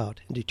 years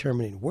out and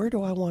determining where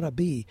do I want to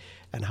be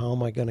and how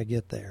am I going to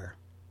get there?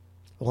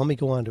 Well, let me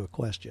go on to a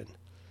question.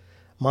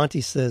 Monty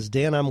says,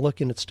 Dan, I'm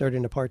looking at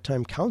starting a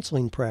part-time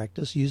counseling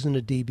practice using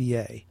a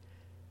DBA.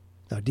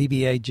 Now,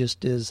 DBA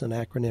just is an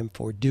acronym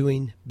for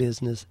Doing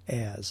Business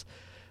As.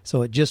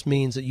 So it just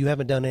means that you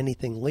haven't done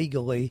anything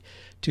legally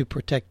to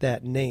protect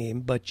that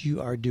name, but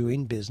you are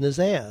doing business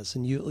as.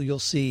 And you'll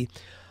see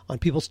on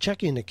people's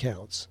checking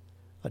accounts,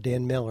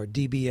 Dan Miller,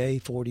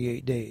 DBA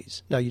 48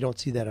 days. Now, you don't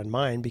see that on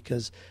mine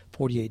because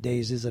 48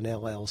 days is an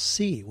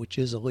LLC, which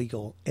is a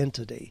legal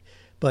entity.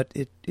 But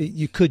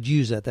you could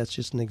use that. That's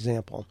just an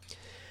example.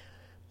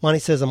 Monty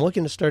says, I'm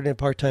looking to start a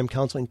part-time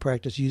counseling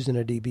practice using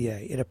a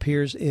DBA. It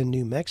appears in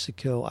New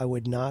Mexico I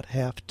would not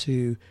have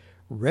to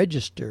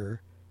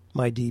register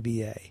my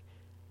DBA.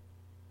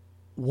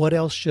 What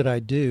else should I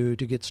do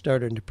to get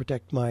started to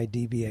protect my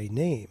DBA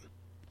name?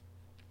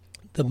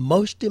 The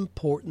most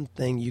important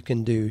thing you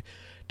can do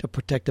to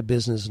protect a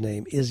business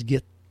name is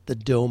get the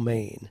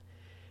domain.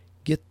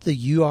 Get the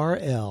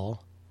URL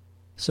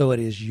So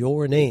it is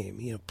your name,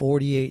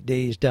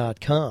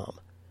 48days.com.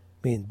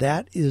 I mean,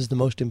 that is the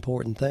most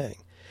important thing.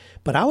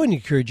 But I would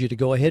encourage you to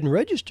go ahead and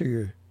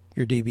register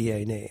your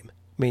DBA name.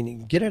 I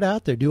mean, get it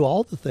out there. Do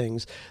all the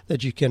things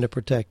that you can to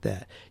protect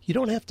that. You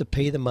don't have to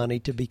pay the money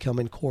to become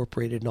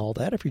incorporated and all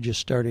that if you're just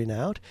starting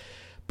out.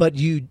 But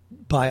you,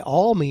 by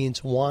all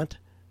means, want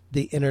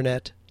the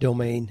internet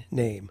domain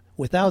name.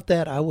 Without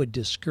that, I would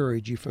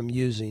discourage you from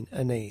using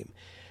a name.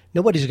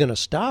 Nobody's going to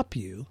stop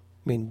you.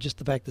 I mean, just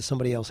the fact that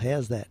somebody else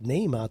has that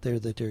name out there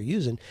that they're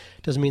using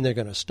doesn't mean they're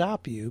going to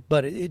stop you,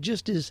 but it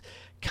just is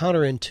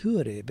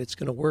counterintuitive. It's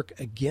going to work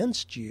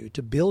against you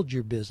to build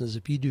your business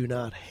if you do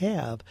not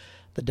have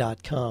the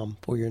 .com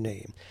for your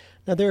name.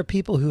 Now, there are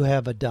people who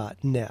have a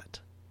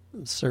 .net,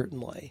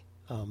 certainly.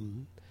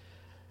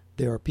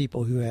 There are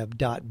people who have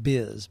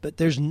 .biz, but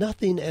there's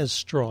nothing as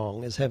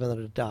strong as having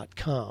a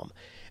 .com.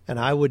 And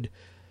I would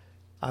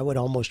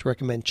almost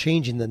recommend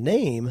changing the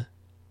name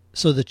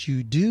so that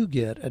you do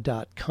get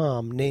a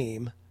 .com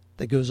name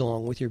that goes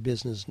along with your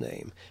business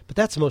name. But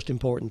that's the most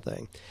important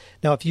thing.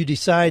 Now, if you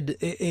decide,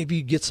 if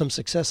you get some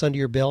success under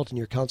your belt in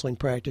your counseling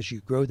practice,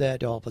 you grow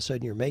that, all of a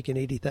sudden you're making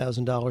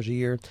 $80,000 a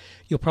year,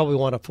 you'll probably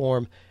want to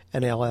form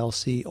an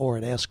LLC or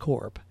an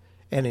S-Corp.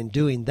 And in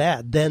doing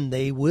that, then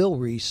they will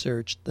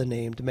research the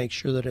name to make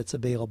sure that it's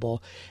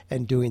available,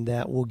 and doing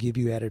that will give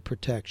you added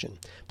protection.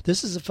 But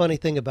this is a funny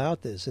thing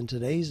about this. In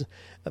today's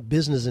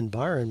business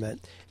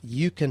environment,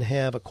 you can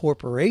have a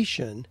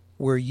corporation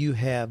where you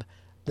have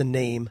the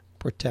name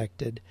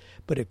protected,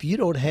 but if you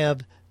don't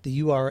have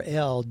the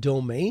URL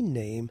domain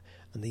name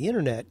on the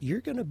internet, you're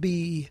going to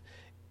be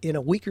in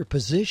a weaker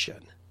position.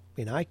 I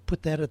mean, I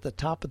put that at the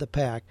top of the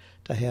pack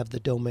to have the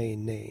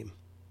domain name.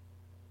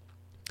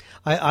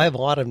 I have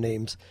a lot of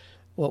names.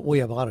 Well, we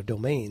have a lot of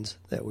domains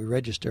that we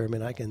register. I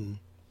mean, I can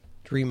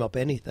dream up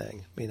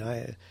anything. I mean,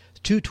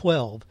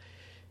 212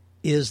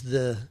 is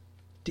the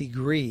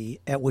degree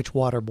at which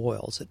water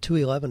boils. At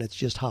 211, it's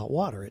just hot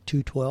water. At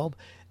 212,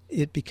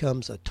 it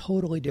becomes a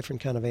totally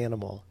different kind of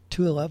animal.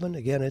 211,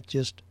 again, it's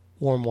just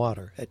warm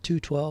water. At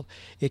 212,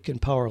 it can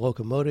power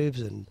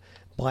locomotives and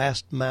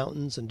blast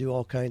mountains and do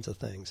all kinds of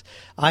things.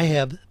 I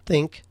have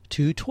Think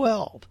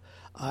 212.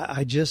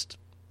 I just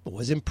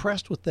was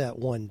impressed with that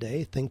one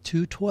day. Think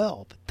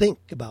 212. Think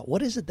about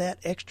what is it, that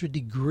extra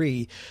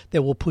degree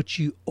that will put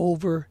you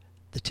over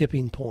the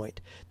tipping point,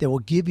 that will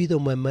give you the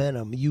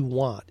momentum you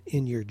want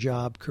in your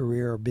job,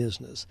 career, or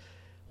business.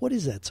 What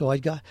is that? So I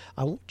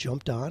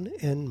jumped on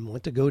and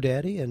went to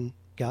GoDaddy and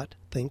got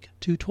Think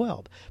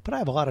 212. But I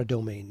have a lot of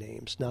domain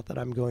names. Not that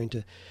I'm going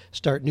to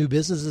start new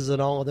businesses and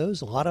all of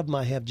those. A lot of them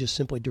I have just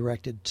simply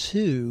directed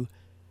to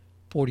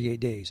 48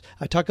 Days.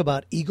 I talk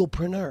about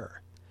Eaglepreneur. I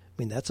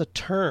mean, that's a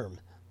term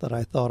that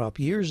I thought up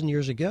years and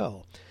years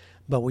ago.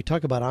 But we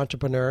talk about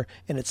entrepreneur,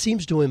 and it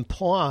seems to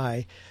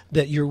imply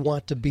that you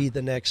want to be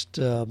the next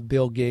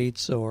Bill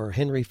Gates or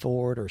Henry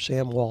Ford or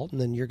Sam Walton,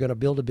 and you're going to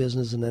build a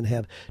business and then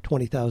have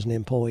 20,000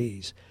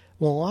 employees.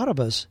 Well, a lot of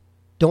us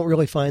don't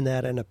really find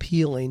that an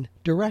appealing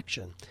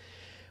direction.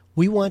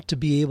 We want to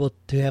be able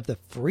to have the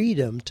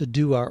freedom to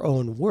do our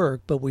own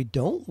work, but we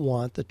don't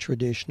want the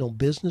traditional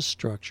business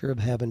structure of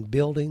having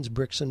buildings,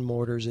 bricks and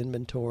mortars,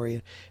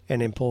 inventory,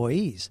 and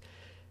employees.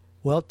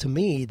 Well, to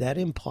me, that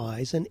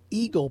implies an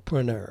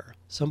eaglepreneur,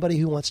 somebody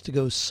who wants to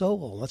go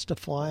solo, wants to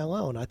fly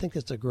alone. I think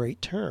that's a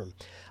great term.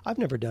 I've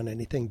never done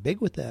anything big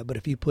with that, but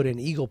if you put in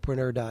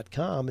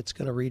eaglepreneur.com, it's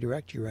going to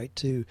redirect you right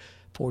to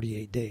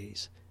 48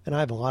 Days. And I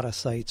have a lot of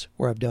sites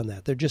where I've done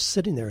that. They're just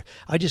sitting there.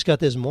 I just got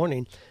this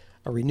morning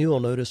a renewal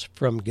notice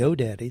from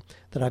GoDaddy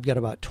that I've got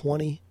about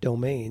 20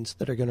 domains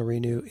that are going to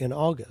renew in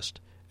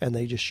August. And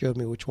they just showed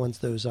me which ones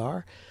those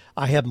are.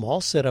 I have them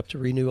all set up to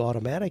renew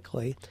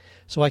automatically,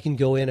 so I can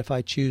go in if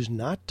I choose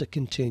not to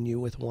continue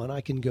with one.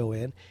 I can go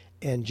in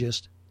and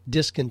just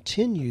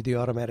discontinue the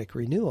automatic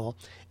renewal,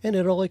 and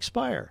it'll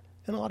expire.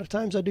 And a lot of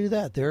times I do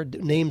that. There are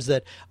names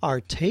that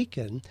are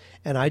taken,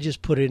 and I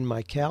just put it in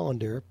my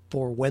calendar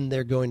for when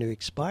they're going to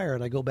expire,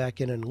 and I go back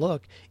in and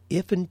look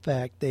if, in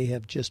fact, they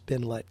have just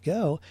been let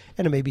go,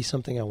 and it may be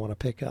something I want to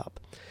pick up.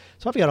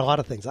 So I've got a lot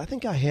of things. I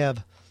think I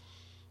have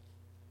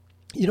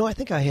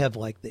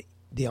like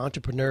the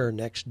entrepreneur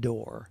next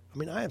door. I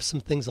mean, I have some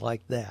things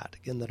like that,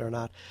 again, that are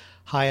not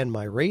high on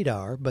my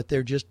radar, but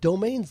they're just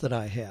domains that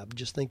I have,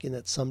 just thinking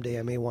that someday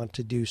I may want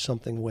to do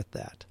something with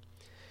that.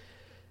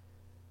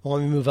 Well,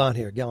 let me move on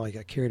here. Again, I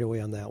got carried away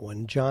on that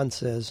one. John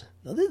says,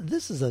 now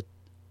this has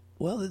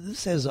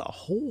a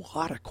whole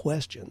lot of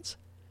questions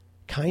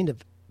kind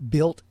of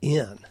built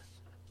in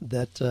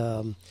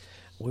that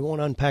we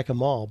won't unpack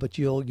them all, but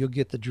you'll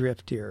get the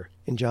drift here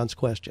in John's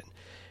question.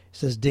 He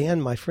says, Dan,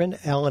 my friend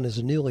Alan is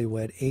a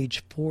newlywed,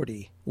 age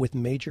 40, with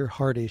major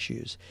heart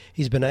issues.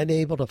 He's been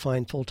unable to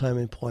find full-time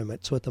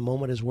employment, so at the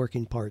moment is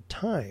working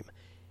part-time.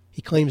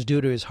 He claims due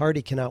to his heart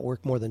he cannot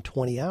work more than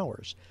 20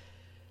 hours.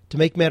 To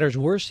make matters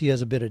worse, he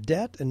has a bit of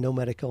debt and no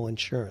medical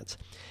insurance.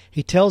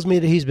 He tells me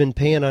that he's been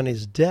paying on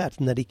his debt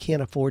and that he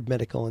can't afford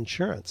medical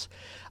insurance.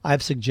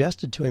 I've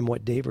suggested to him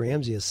what Dave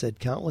Ramsey has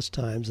said countless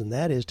times, and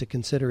that is to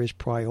consider his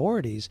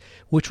priorities,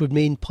 which would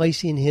mean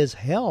placing his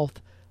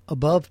health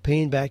above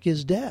paying back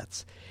his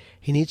debts.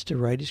 He needs to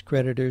write his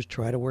creditors,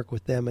 try to work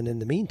with them, and in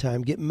the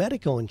meantime, get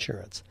medical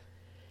insurance.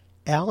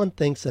 Alan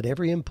thinks that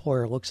every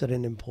employer looks at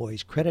an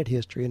employee's credit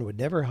history and would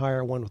never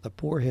hire one with a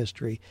poor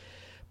history,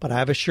 but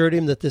I've assured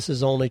him that this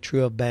is only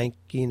true of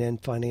banking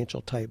and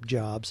financial type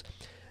jobs,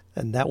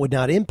 and that would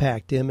not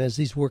impact him as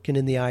he's working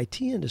in the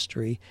IT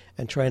industry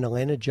and trying to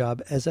land a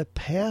job as a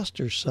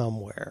pastor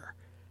somewhere.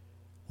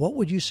 What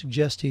would you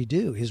suggest he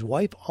do? His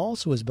wife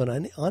also has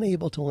been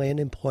unable to land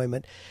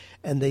employment,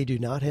 and they do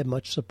not have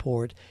much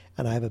support,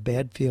 and I have a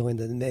bad feeling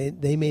that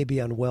they may be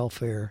on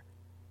welfare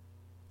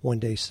one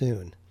day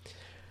soon.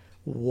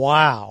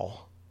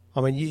 Wow.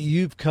 I mean,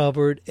 you've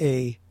covered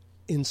a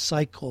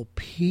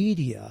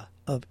encyclopedia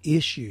of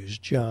issues,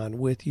 John,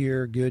 with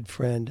your good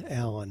friend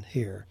Alan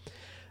here.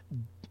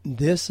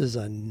 This is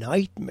a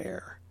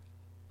nightmare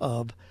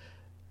of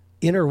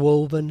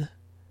interwoven,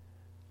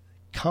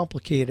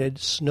 complicated,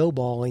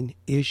 snowballing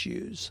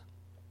issues.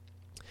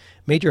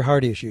 Major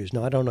heart issues.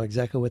 Now, I don't know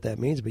exactly what that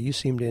means, but you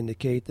seem to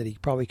indicate that he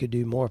probably could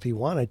do more if he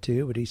wanted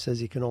to, but he says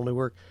he can only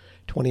work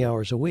 20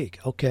 hours a week.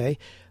 Okay,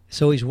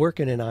 so he's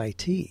working in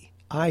IT.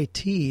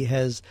 IT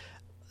has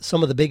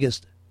some of the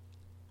biggest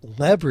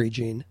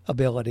leveraging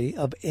ability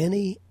of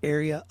any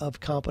area of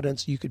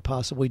competence you could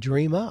possibly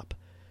dream up.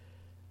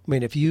 I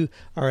mean, if you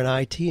are in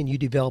IT and you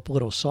develop a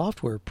little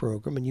software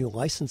program and you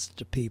license it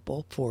to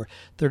people for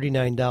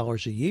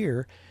 $39 a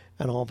year,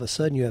 and all of a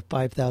sudden you have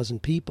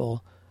 5,000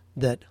 people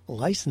that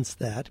license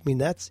that, I mean,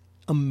 that's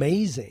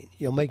amazing.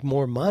 You'll make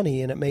more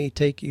money, and it may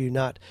take you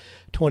not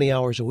 20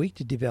 hours a week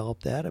to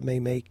develop that. It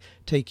may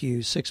take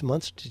you 6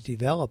 months to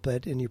develop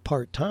it, and you're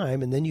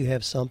part-time, and then you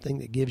have something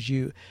that gives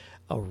you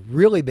a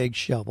really big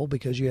shovel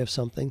because you have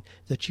something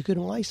that you can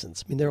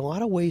license. I mean, there are a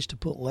lot of ways to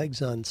put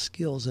legs on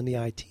skills in the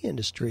IT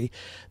industry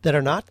that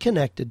are not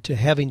connected to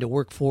having to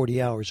work 40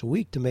 hours a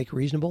week to make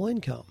reasonable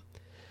income.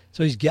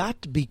 So he's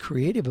got to be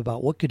creative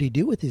about what could he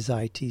do with his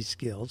IT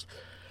skills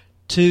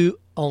to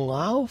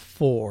allow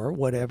for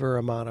whatever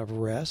amount of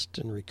rest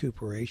and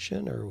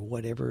recuperation or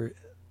whatever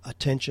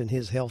attention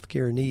his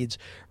healthcare needs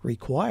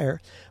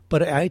require.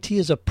 But IT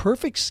is a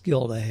perfect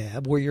skill to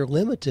have where you're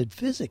limited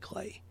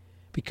physically,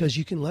 because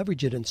you can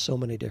leverage it in so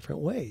many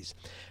different ways.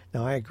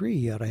 Now, I agree,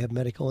 you ought to have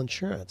medical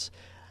insurance.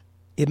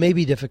 It may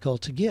be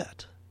difficult to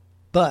get,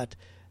 but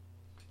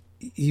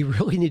you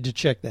really need to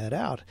check that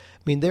out.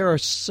 I mean, there are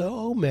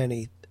so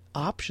many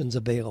options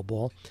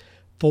available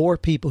for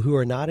people who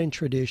are not in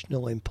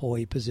traditional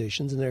employee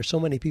positions, and there are so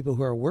many people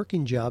who are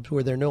working jobs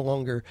where they're no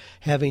longer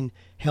having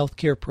health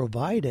care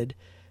provided.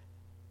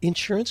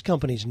 Insurance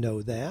companies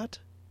know that.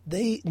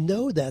 They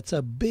know that's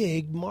a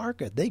big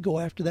market. They go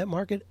after that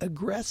market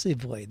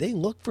aggressively. They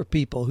look for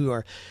people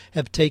who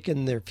have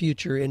taken their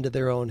future into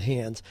their own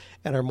hands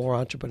and are more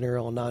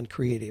entrepreneurial and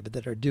non-creative,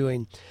 that are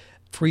doing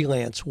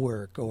freelance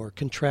work or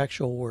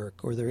contractual work,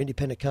 or they're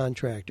independent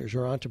contractors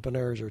or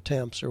entrepreneurs or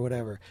temps or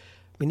whatever.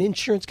 I mean,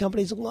 insurance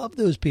companies love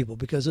those people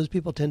because those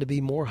people tend to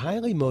be more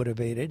highly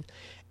motivated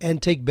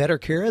and take better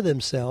care of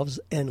themselves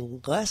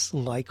and less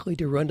likely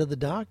to run to the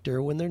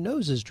doctor when their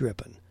nose is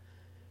dripping.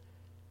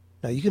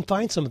 Now, you can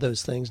find some of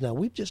those things. Now,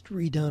 we've just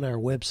redone our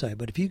website,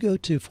 but if you go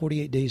to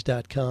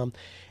 48days.com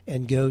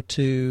and go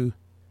to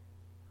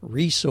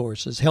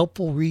resources,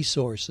 helpful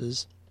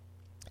resources,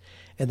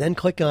 and then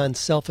click on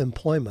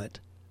self-employment,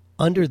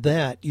 under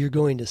that, you're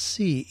going to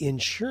see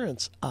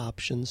insurance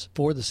options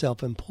for the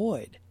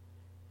self-employed.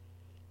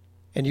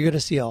 And you're going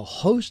to see a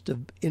host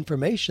of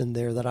information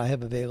there that I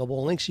have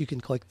available, links you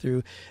can click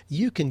through.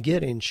 You can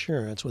get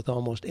insurance with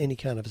almost any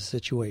kind of a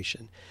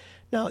situation.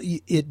 Now,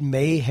 it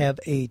may have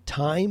a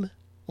time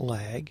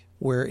lag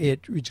where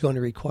it's going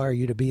to require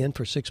you to be in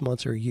for 6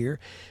 months or a year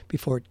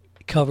before it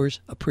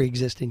covers a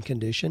pre-existing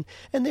condition.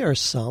 And there are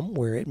some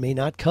where it may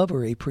not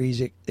cover a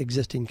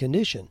pre-existing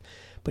condition.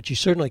 But you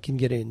certainly can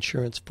get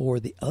insurance for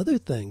the other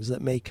things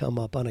that may come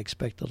up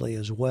unexpectedly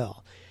as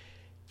well.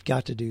 You've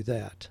got to do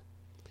that.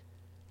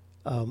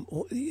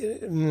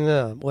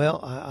 Well,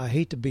 I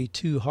hate to be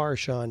too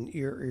harsh on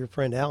your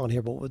friend Alan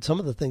here, but with some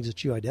of the things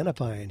that you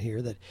identify in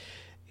here, that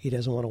he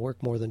doesn't want to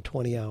work more than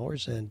 20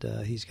 hours, and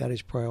he's got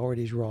his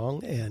priorities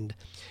wrong, and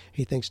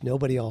he thinks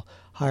nobody will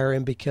hire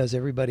him because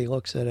everybody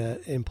looks at an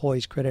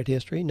employee's credit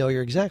history. No,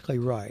 you're exactly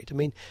right. I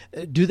mean,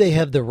 do they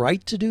have the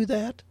right to do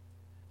that?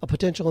 A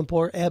potential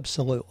employer?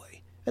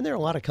 Absolutely. And there are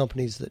a lot of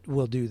companies that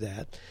will do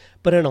that.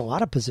 But in a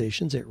lot of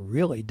positions, it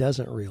really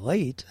doesn't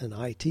relate. And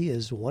IT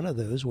is one of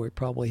those where it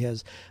probably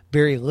has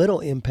very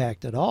little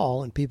impact at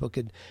all. And people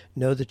could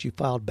know that you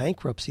filed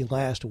bankruptcy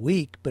last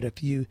week, but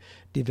if you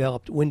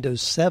developed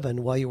Windows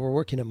 7 while you were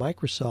working at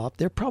Microsoft,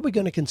 they're probably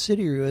going to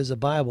consider you as a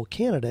viable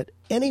candidate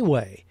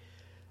anyway.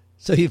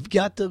 So you've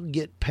got to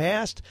get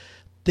past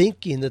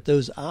thinking that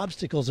those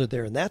obstacles are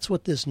there. And that's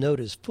what this note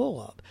is full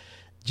of.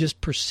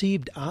 Just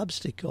perceived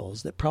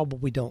obstacles that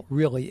probably don't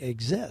really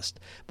exist.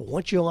 But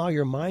once you allow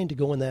your mind to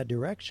go in that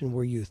direction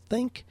where you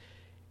think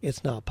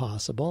it's not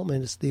possible, I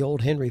mean, it's the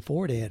old Henry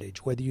Ford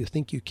adage, whether you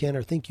think you can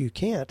or think you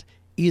can't,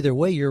 either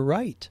way you're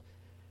right.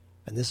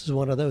 And this is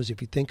one of those. If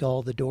you think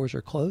all the doors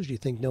are closed, you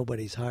think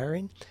nobody's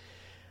hiring,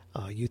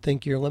 You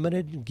think you're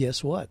limited?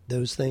 Guess what?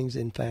 Those things,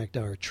 in fact,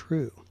 are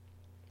true.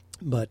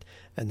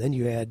 And then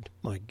you add,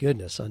 my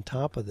goodness, on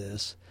top of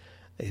this,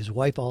 his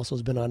wife also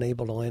has been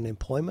unable to land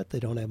employment. They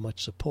don't have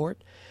much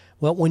support.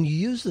 Well, when you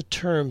use the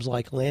terms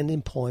like land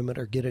employment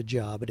or get a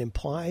job, it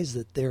implies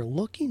that they're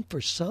looking for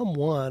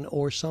someone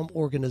or some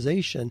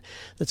organization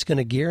that's going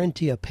to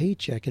guarantee a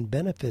paycheck and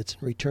benefits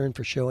in return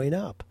for showing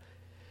up.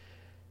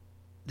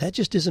 That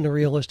just isn't a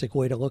realistic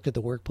way to look at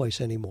the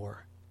workplace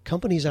anymore.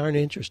 Companies aren't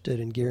interested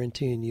in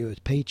guaranteeing you a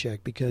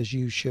paycheck because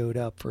you showed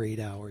up for 8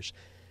 hours.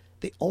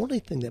 The only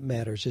thing that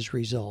matters is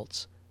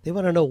results. They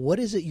want to know, what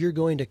is it you're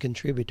going to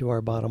contribute to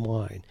our bottom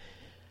line?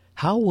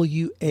 How will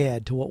you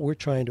add to what we're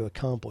trying to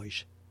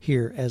accomplish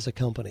here as a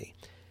company?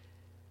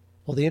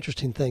 Well, the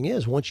interesting thing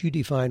is, once you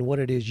define what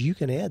it is you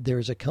can add there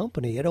as a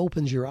company, it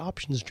opens your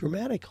options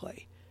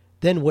dramatically.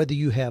 Then whether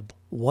you have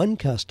one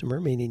customer,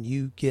 meaning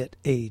you get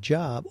a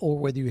job, or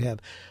whether you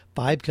have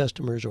 5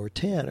 customers or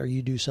 10, or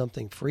you do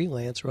something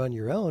freelance or on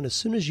your own, as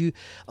soon as you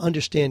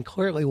understand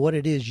clearly what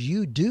it is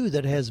you do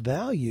that has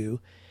value,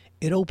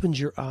 it opens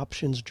your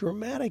options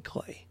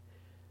dramatically.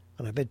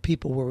 And I've had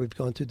people where we've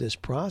gone through this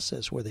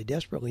process where they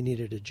desperately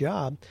needed a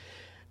job,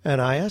 and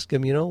I ask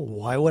them,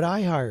 why would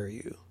I hire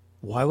you?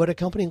 Why would a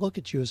company look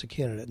at you as a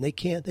candidate? And they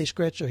can't. They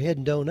scratch their head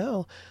and don't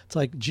know. It's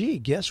like, gee,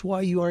 guess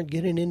why you aren't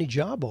getting any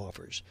job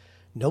offers?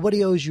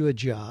 Nobody owes you a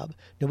job.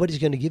 Nobody's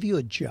going to give you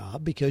a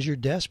job because you're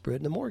desperate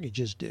and the mortgage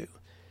is due.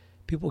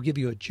 People give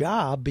you a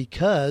job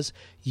because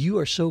you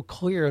are so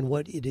clear on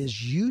what it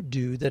is you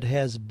do that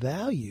has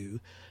value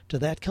to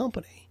that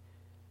company.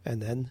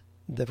 And then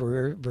the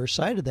reverse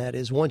side of that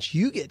is, once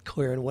you get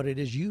clear on what it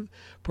is you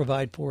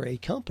provide for a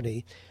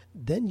company,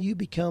 then you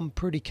become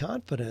pretty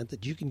confident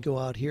that you can go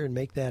out here and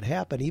make that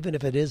happen, even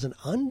if it isn't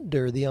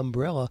under the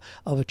umbrella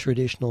of a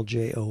traditional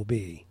job.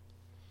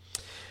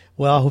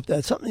 Well, I hope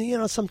that's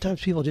something,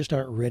 sometimes people just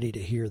aren't ready to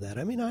hear that.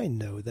 I mean, I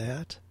know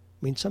that.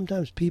 I mean,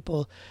 sometimes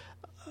people,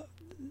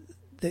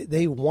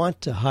 they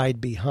want to hide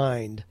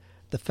behind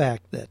the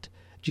fact that,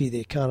 gee, the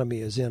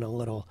economy is in a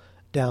little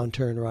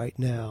downturn right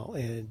now,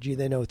 and gee,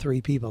 they know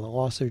 3 people that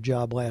lost their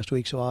job last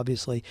week, so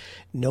obviously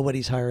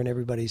nobody's hiring,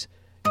 everybody's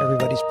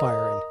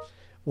firing.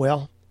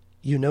 Well,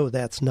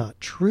 that's not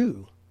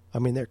true. I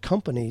mean, there are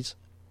companies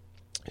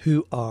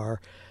who are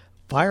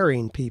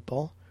firing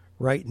people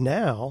right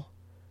now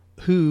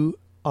who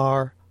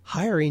are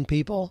hiring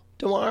people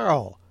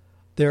tomorrow.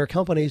 There are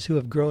companies who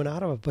have grown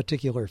out of a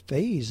particular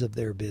phase of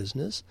their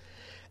business,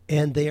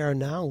 and they are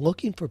now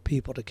looking for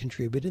people to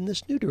contribute in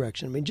this new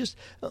direction. I mean, just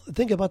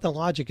think about the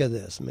logic of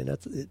this. I mean,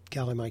 that's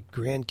golly, my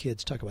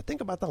grandkids talk about.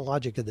 Think about the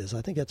logic of this.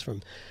 I think that's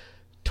from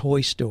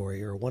Toy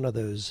Story or one of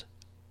those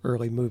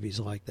early movies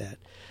like that.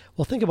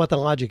 Well, think about the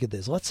logic of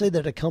this. Let's say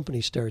that a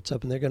company starts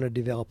up and they're going to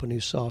develop a new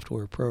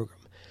software program.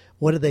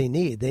 What do they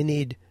need? They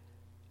need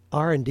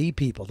R&D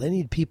people. They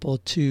need people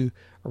to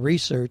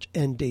research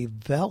and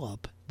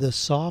develop the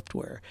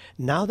software.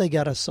 Now they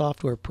got a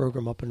software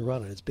program up and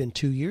running. It's been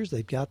 2 years.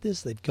 They've got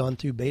this. They've gone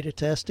through beta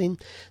testing.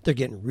 They're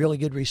getting really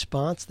good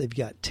response. They've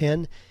got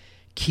 10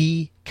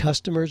 key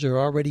customers who are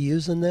already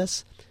using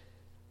this.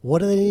 What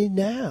do they need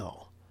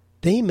now?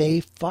 They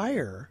may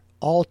fire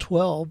all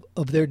 12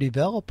 of their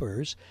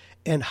developers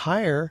and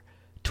hire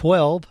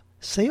 12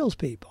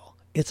 salespeople.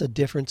 It's a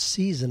different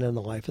season in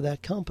the life of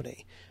that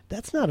company.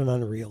 That's not an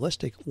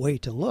unrealistic way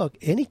to look.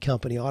 Any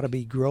company ought to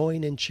be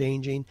growing and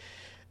changing.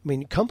 I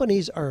mean,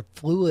 companies are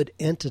fluid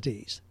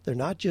entities. They're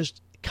not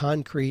just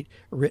concrete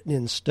written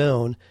in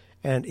stone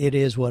and it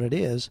is what it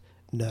is.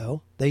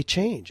 No, they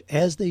change.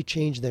 As they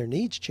change, their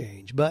needs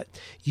change. But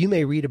you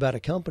may read about a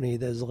company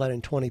that is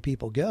letting 20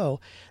 people go.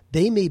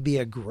 They may be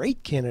a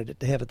great candidate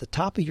to have at the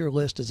top of your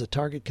list as a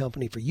target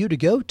company for you to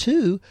go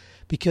to,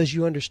 because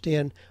you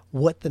understand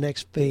what the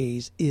next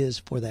phase is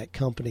for that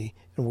company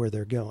and where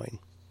they're going.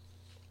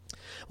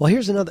 Well,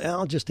 here's another,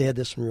 I'll just add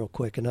this one real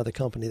quick, another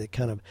company that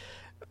kind of,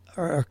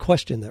 or a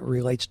question that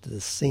relates to the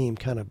same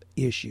kind of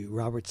issue.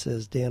 Robert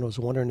says, Dan, was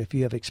wondering if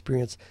you've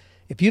experienced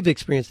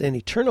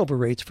any turnover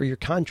rates for your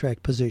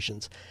contract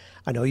positions.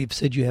 I know you've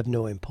said you have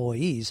no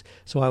employees,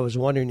 so I was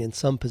wondering, in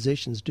some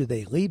positions, do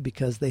they leave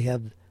because they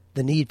have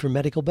the need for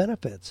medical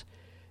benefits?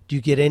 Do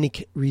you get any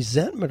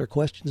resentment or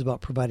questions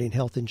about providing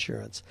health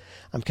insurance?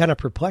 I'm kind of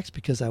perplexed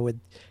because I would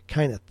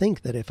kind of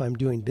think that if I'm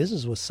doing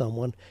business with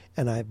someone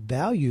and I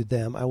value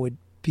them, I would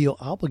feel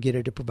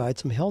obligated to provide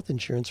some health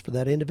insurance for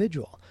that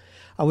individual.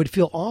 I would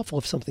feel awful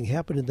if something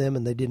happened to them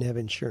and they didn't have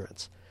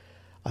insurance.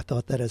 I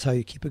thought that is how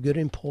you keep a good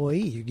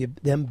employee. You give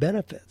them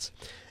benefits.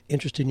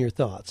 Interested in your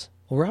thoughts.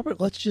 Well, Robert,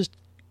 let's just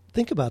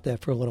think about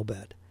that for a little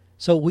bit.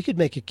 So we could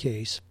make a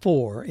case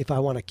for, if I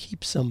want to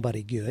keep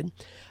somebody good,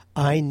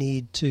 I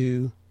need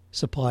to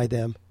supply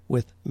them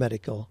with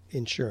medical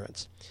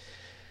insurance.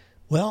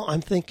 Well,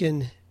 I'm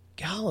thinking,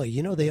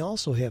 golly, they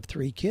also have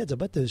 3 kids. I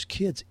bet those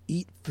kids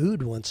eat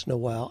food once in a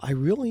while. I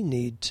really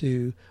need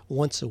to,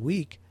 once a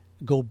week,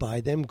 go buy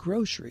them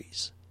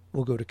groceries.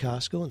 We'll go to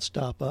Costco and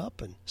stock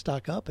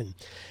up and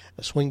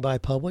swing by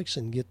Publix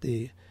and get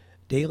the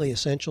daily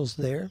essentials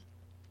there.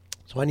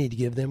 So I need to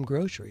give them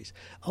groceries.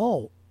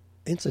 Oh,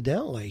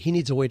 incidentally, he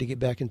needs a way to get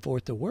back and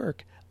forth to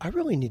work. I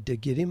really need to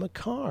get him a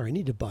car. I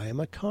need to buy him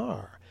a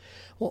car.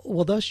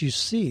 Well, thus you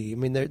see, I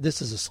mean, this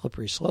is a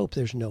slippery slope.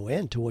 There's no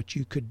end to what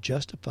you could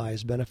justify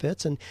as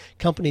benefits, and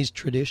companies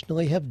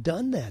traditionally have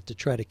done that to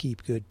try to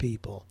keep good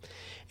people.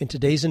 In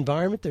today's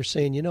environment, they're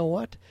saying, you know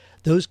what?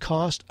 Those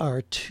costs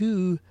are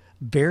too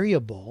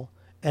variable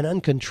and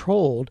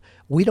uncontrolled.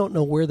 We don't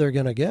know where they're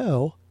going to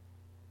go.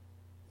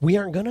 We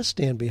aren't going to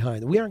stand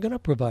behind them. We aren't going to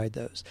provide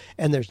those.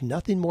 And there's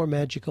nothing more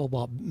magical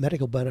about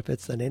medical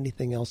benefits than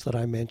anything else that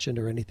I mentioned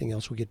or anything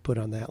else we could put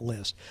on that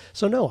list.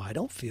 So no, I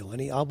don't feel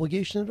any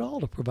obligation at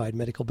all to provide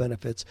medical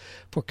benefits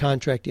for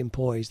contract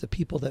employees, the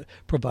people that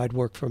provide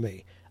work for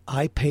me.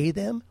 I pay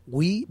them.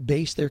 We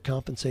base their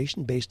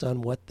compensation based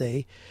on what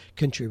they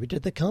contribute to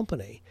the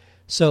company.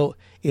 So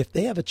if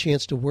they have a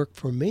chance to work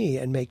for me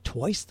and make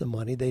twice the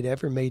money they'd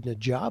ever made in a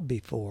job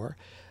before,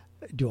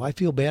 do I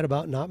feel bad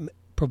about not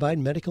provide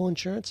medical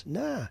insurance?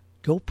 Nah,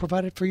 go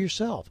provide it for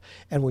yourself.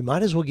 And we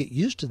might as well get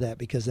used to that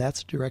because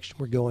that's the direction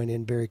we're going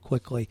in very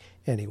quickly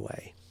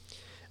anyway.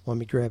 Let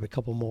me grab a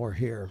couple more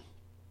here.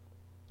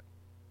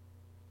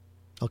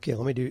 Okay,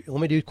 let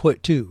me do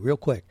quick two, real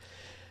quick.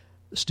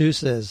 Stu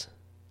says,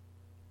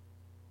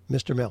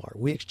 Mr. Miller,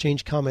 we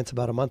exchanged comments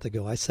about a month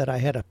ago. I said I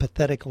had a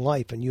pathetic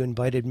life and you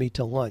invited me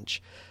to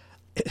lunch.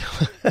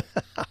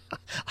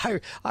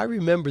 I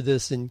remember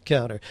this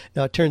encounter.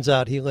 Now, it turns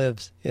out he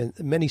lives in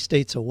many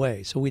states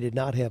away, so we did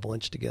not have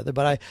lunch together.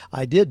 But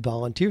I did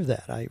volunteer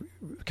that. I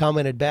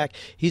commented back.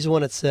 He's the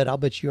one that said, I'll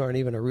bet you aren't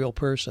even a real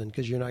person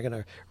because you're not going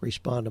to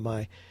respond to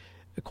my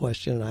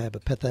question, and I have a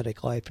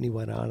pathetic life. And he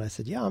went on. I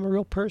said, yeah, I'm a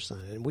real person,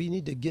 and we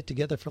need to get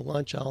together for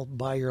lunch. I'll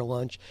buy your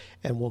lunch,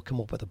 and we'll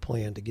come up with a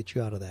plan to get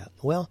you out of that.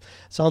 Well,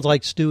 sounds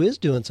like Stu is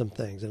doing some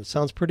things, and it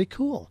sounds pretty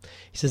cool.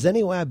 He says,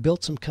 anyway, I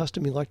built some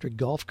custom electric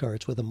golf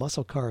carts with a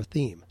muscle car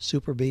theme,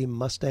 Super Bee,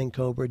 Mustang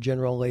Cobra,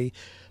 General Lee,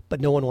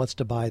 but no one wants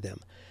to buy them.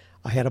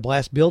 I had a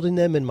blast building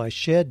them in my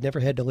shed, never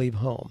had to leave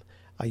home.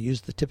 I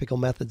used the typical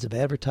methods of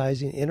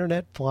advertising,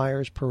 internet,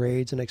 flyers,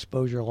 parades, and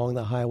exposure along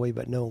the highway,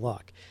 but no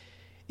luck.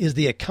 Is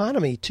the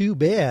economy too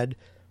bad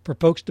for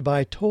folks to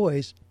buy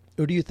toys,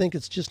 or do you think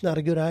it's just not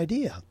a good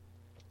idea?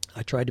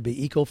 I tried to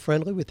be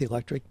eco-friendly with the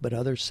electric, but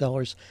other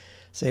sellers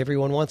say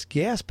everyone wants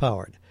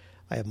gas-powered.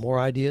 I have more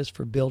ideas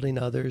for building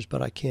others,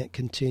 but I can't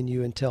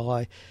continue until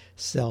I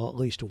sell at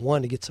least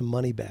one to get some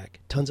money back.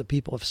 Tons of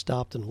people have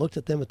stopped and looked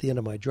at them at the end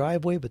of my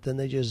driveway, but then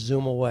they just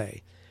zoom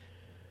away.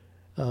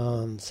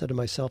 Said to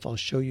myself, I'll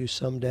show you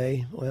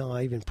someday. Well,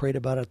 I even prayed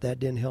about it. That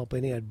didn't help.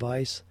 Any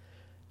advice?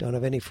 Don't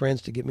have any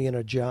friends to get me in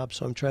a job,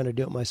 so I'm trying to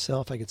do it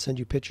myself. I could send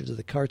you pictures of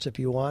the carts if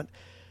you want.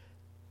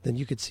 Then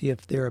you could see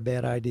if they're a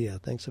bad idea.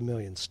 Thanks a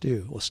million,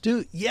 Stu. Well,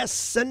 Stu, yes,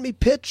 send me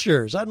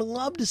pictures. I'd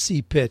love to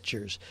see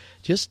pictures.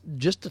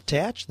 Just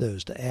attach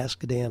those to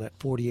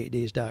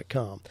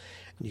AskDan@48days.com.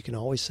 And you can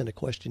always send a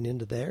question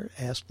into there,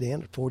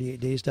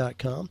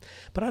 AskDan@48days.com.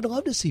 But I'd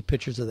love to see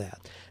pictures of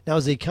that. Now,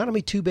 is the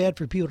economy too bad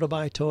for people to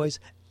buy toys?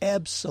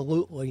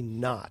 Absolutely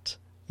not.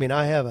 I mean,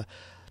 I have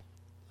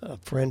a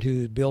friend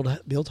who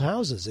builds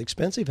houses,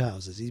 expensive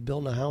houses. He's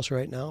building a house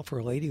right now for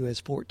a lady who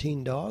has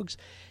 14 dogs,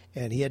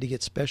 and he had to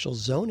get special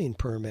zoning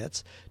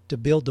permits to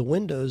build the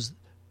windows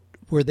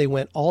where they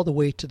went all the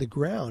way to the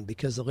ground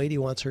because the lady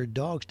wants her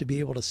dogs to be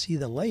able to see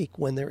the lake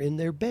when they're in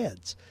their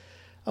beds.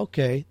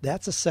 Okay,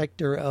 that's a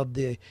sector of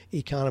the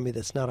economy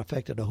that's not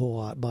affected a whole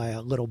lot by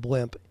a little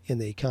blimp in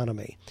the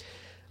economy.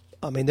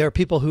 I mean, there are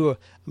people who,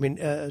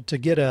 to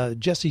get a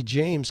Jesse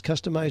James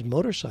customized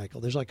motorcycle,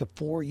 there's like a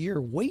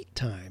 4-year wait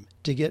time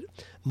to get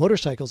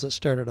motorcycles that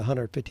start at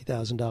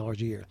 $150,000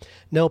 a year.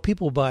 No,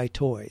 people buy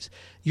toys.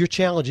 Your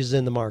challenge is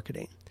in the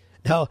marketing.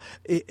 Now,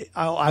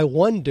 I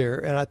wonder,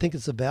 and I think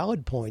it's a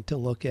valid point to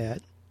look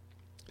at,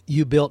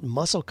 you built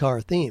muscle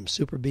car themes,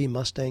 Super Bee,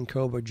 Mustang,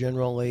 Cobra,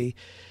 General Lee,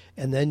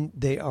 and then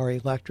they are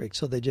electric,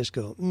 so they just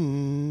go,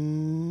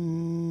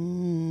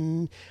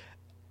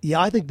 Yeah,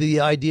 I think the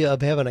idea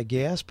of having a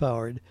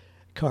gas-powered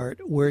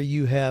cart where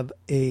you have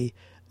a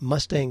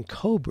Mustang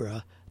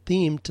Cobra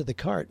themed to the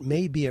cart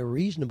may be a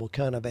reasonable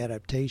kind of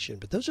adaptation.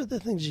 But those are the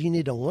things you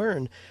need to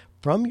learn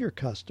from your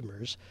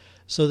customers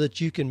so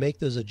that you can make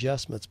those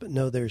adjustments. But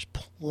no, there's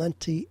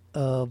plenty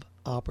of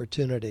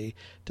opportunity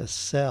to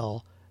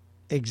sell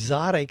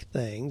exotic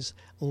things,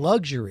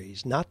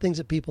 luxuries, not things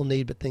that people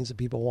need, but things that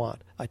people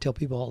want. I tell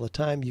people all the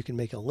time, you can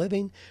make a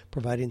living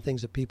providing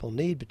things that people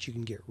need, but you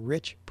can get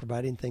rich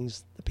providing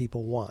things that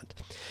people want.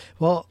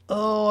 Well,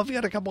 I've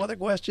got a couple other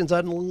questions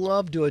I'd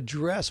love to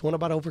address. One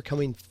about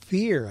overcoming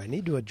fear. I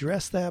need to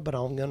address that, but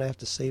I'm going to have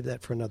to save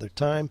that for another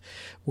time.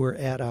 We're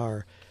at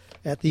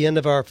the end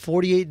of our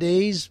 48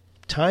 days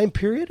time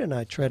period, and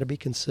I try to be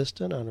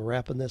consistent on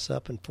wrapping this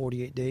up in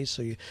 48 days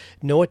so you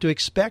know what to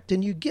expect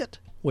and you get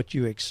what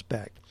you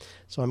expect.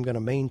 So I'm going to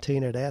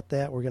maintain it at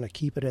that. We're going to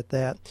keep it at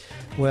that.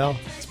 Well,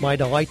 it's my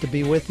delight to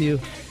be with you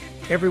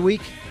every week,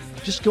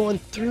 just going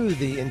through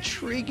the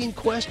intriguing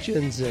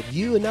questions that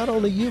you, and not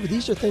only you, but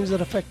these are things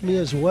that affect me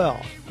as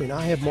well. I mean,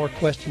 I have more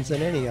questions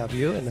than any of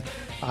you, and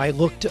I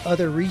look to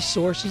other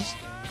resources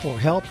for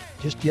help.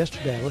 Just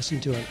yesterday, I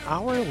listened to an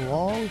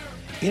hour-long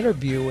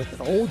interview with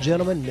an old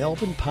gentleman,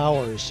 Melvin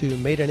Powers, who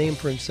made a name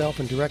for himself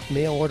in direct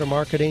mail order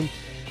marketing.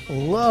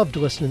 Loved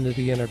listening to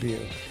the interview.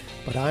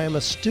 But I am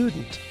a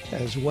student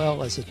as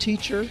well as a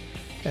teacher,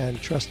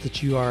 and trust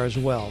that you are as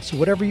well. So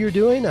whatever you're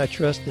doing, I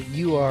trust that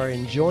you are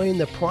enjoying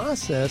the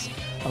process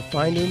of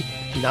finding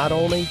not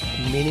only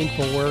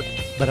meaningful work,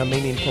 but a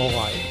meaningful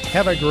life.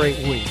 Have a great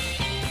week.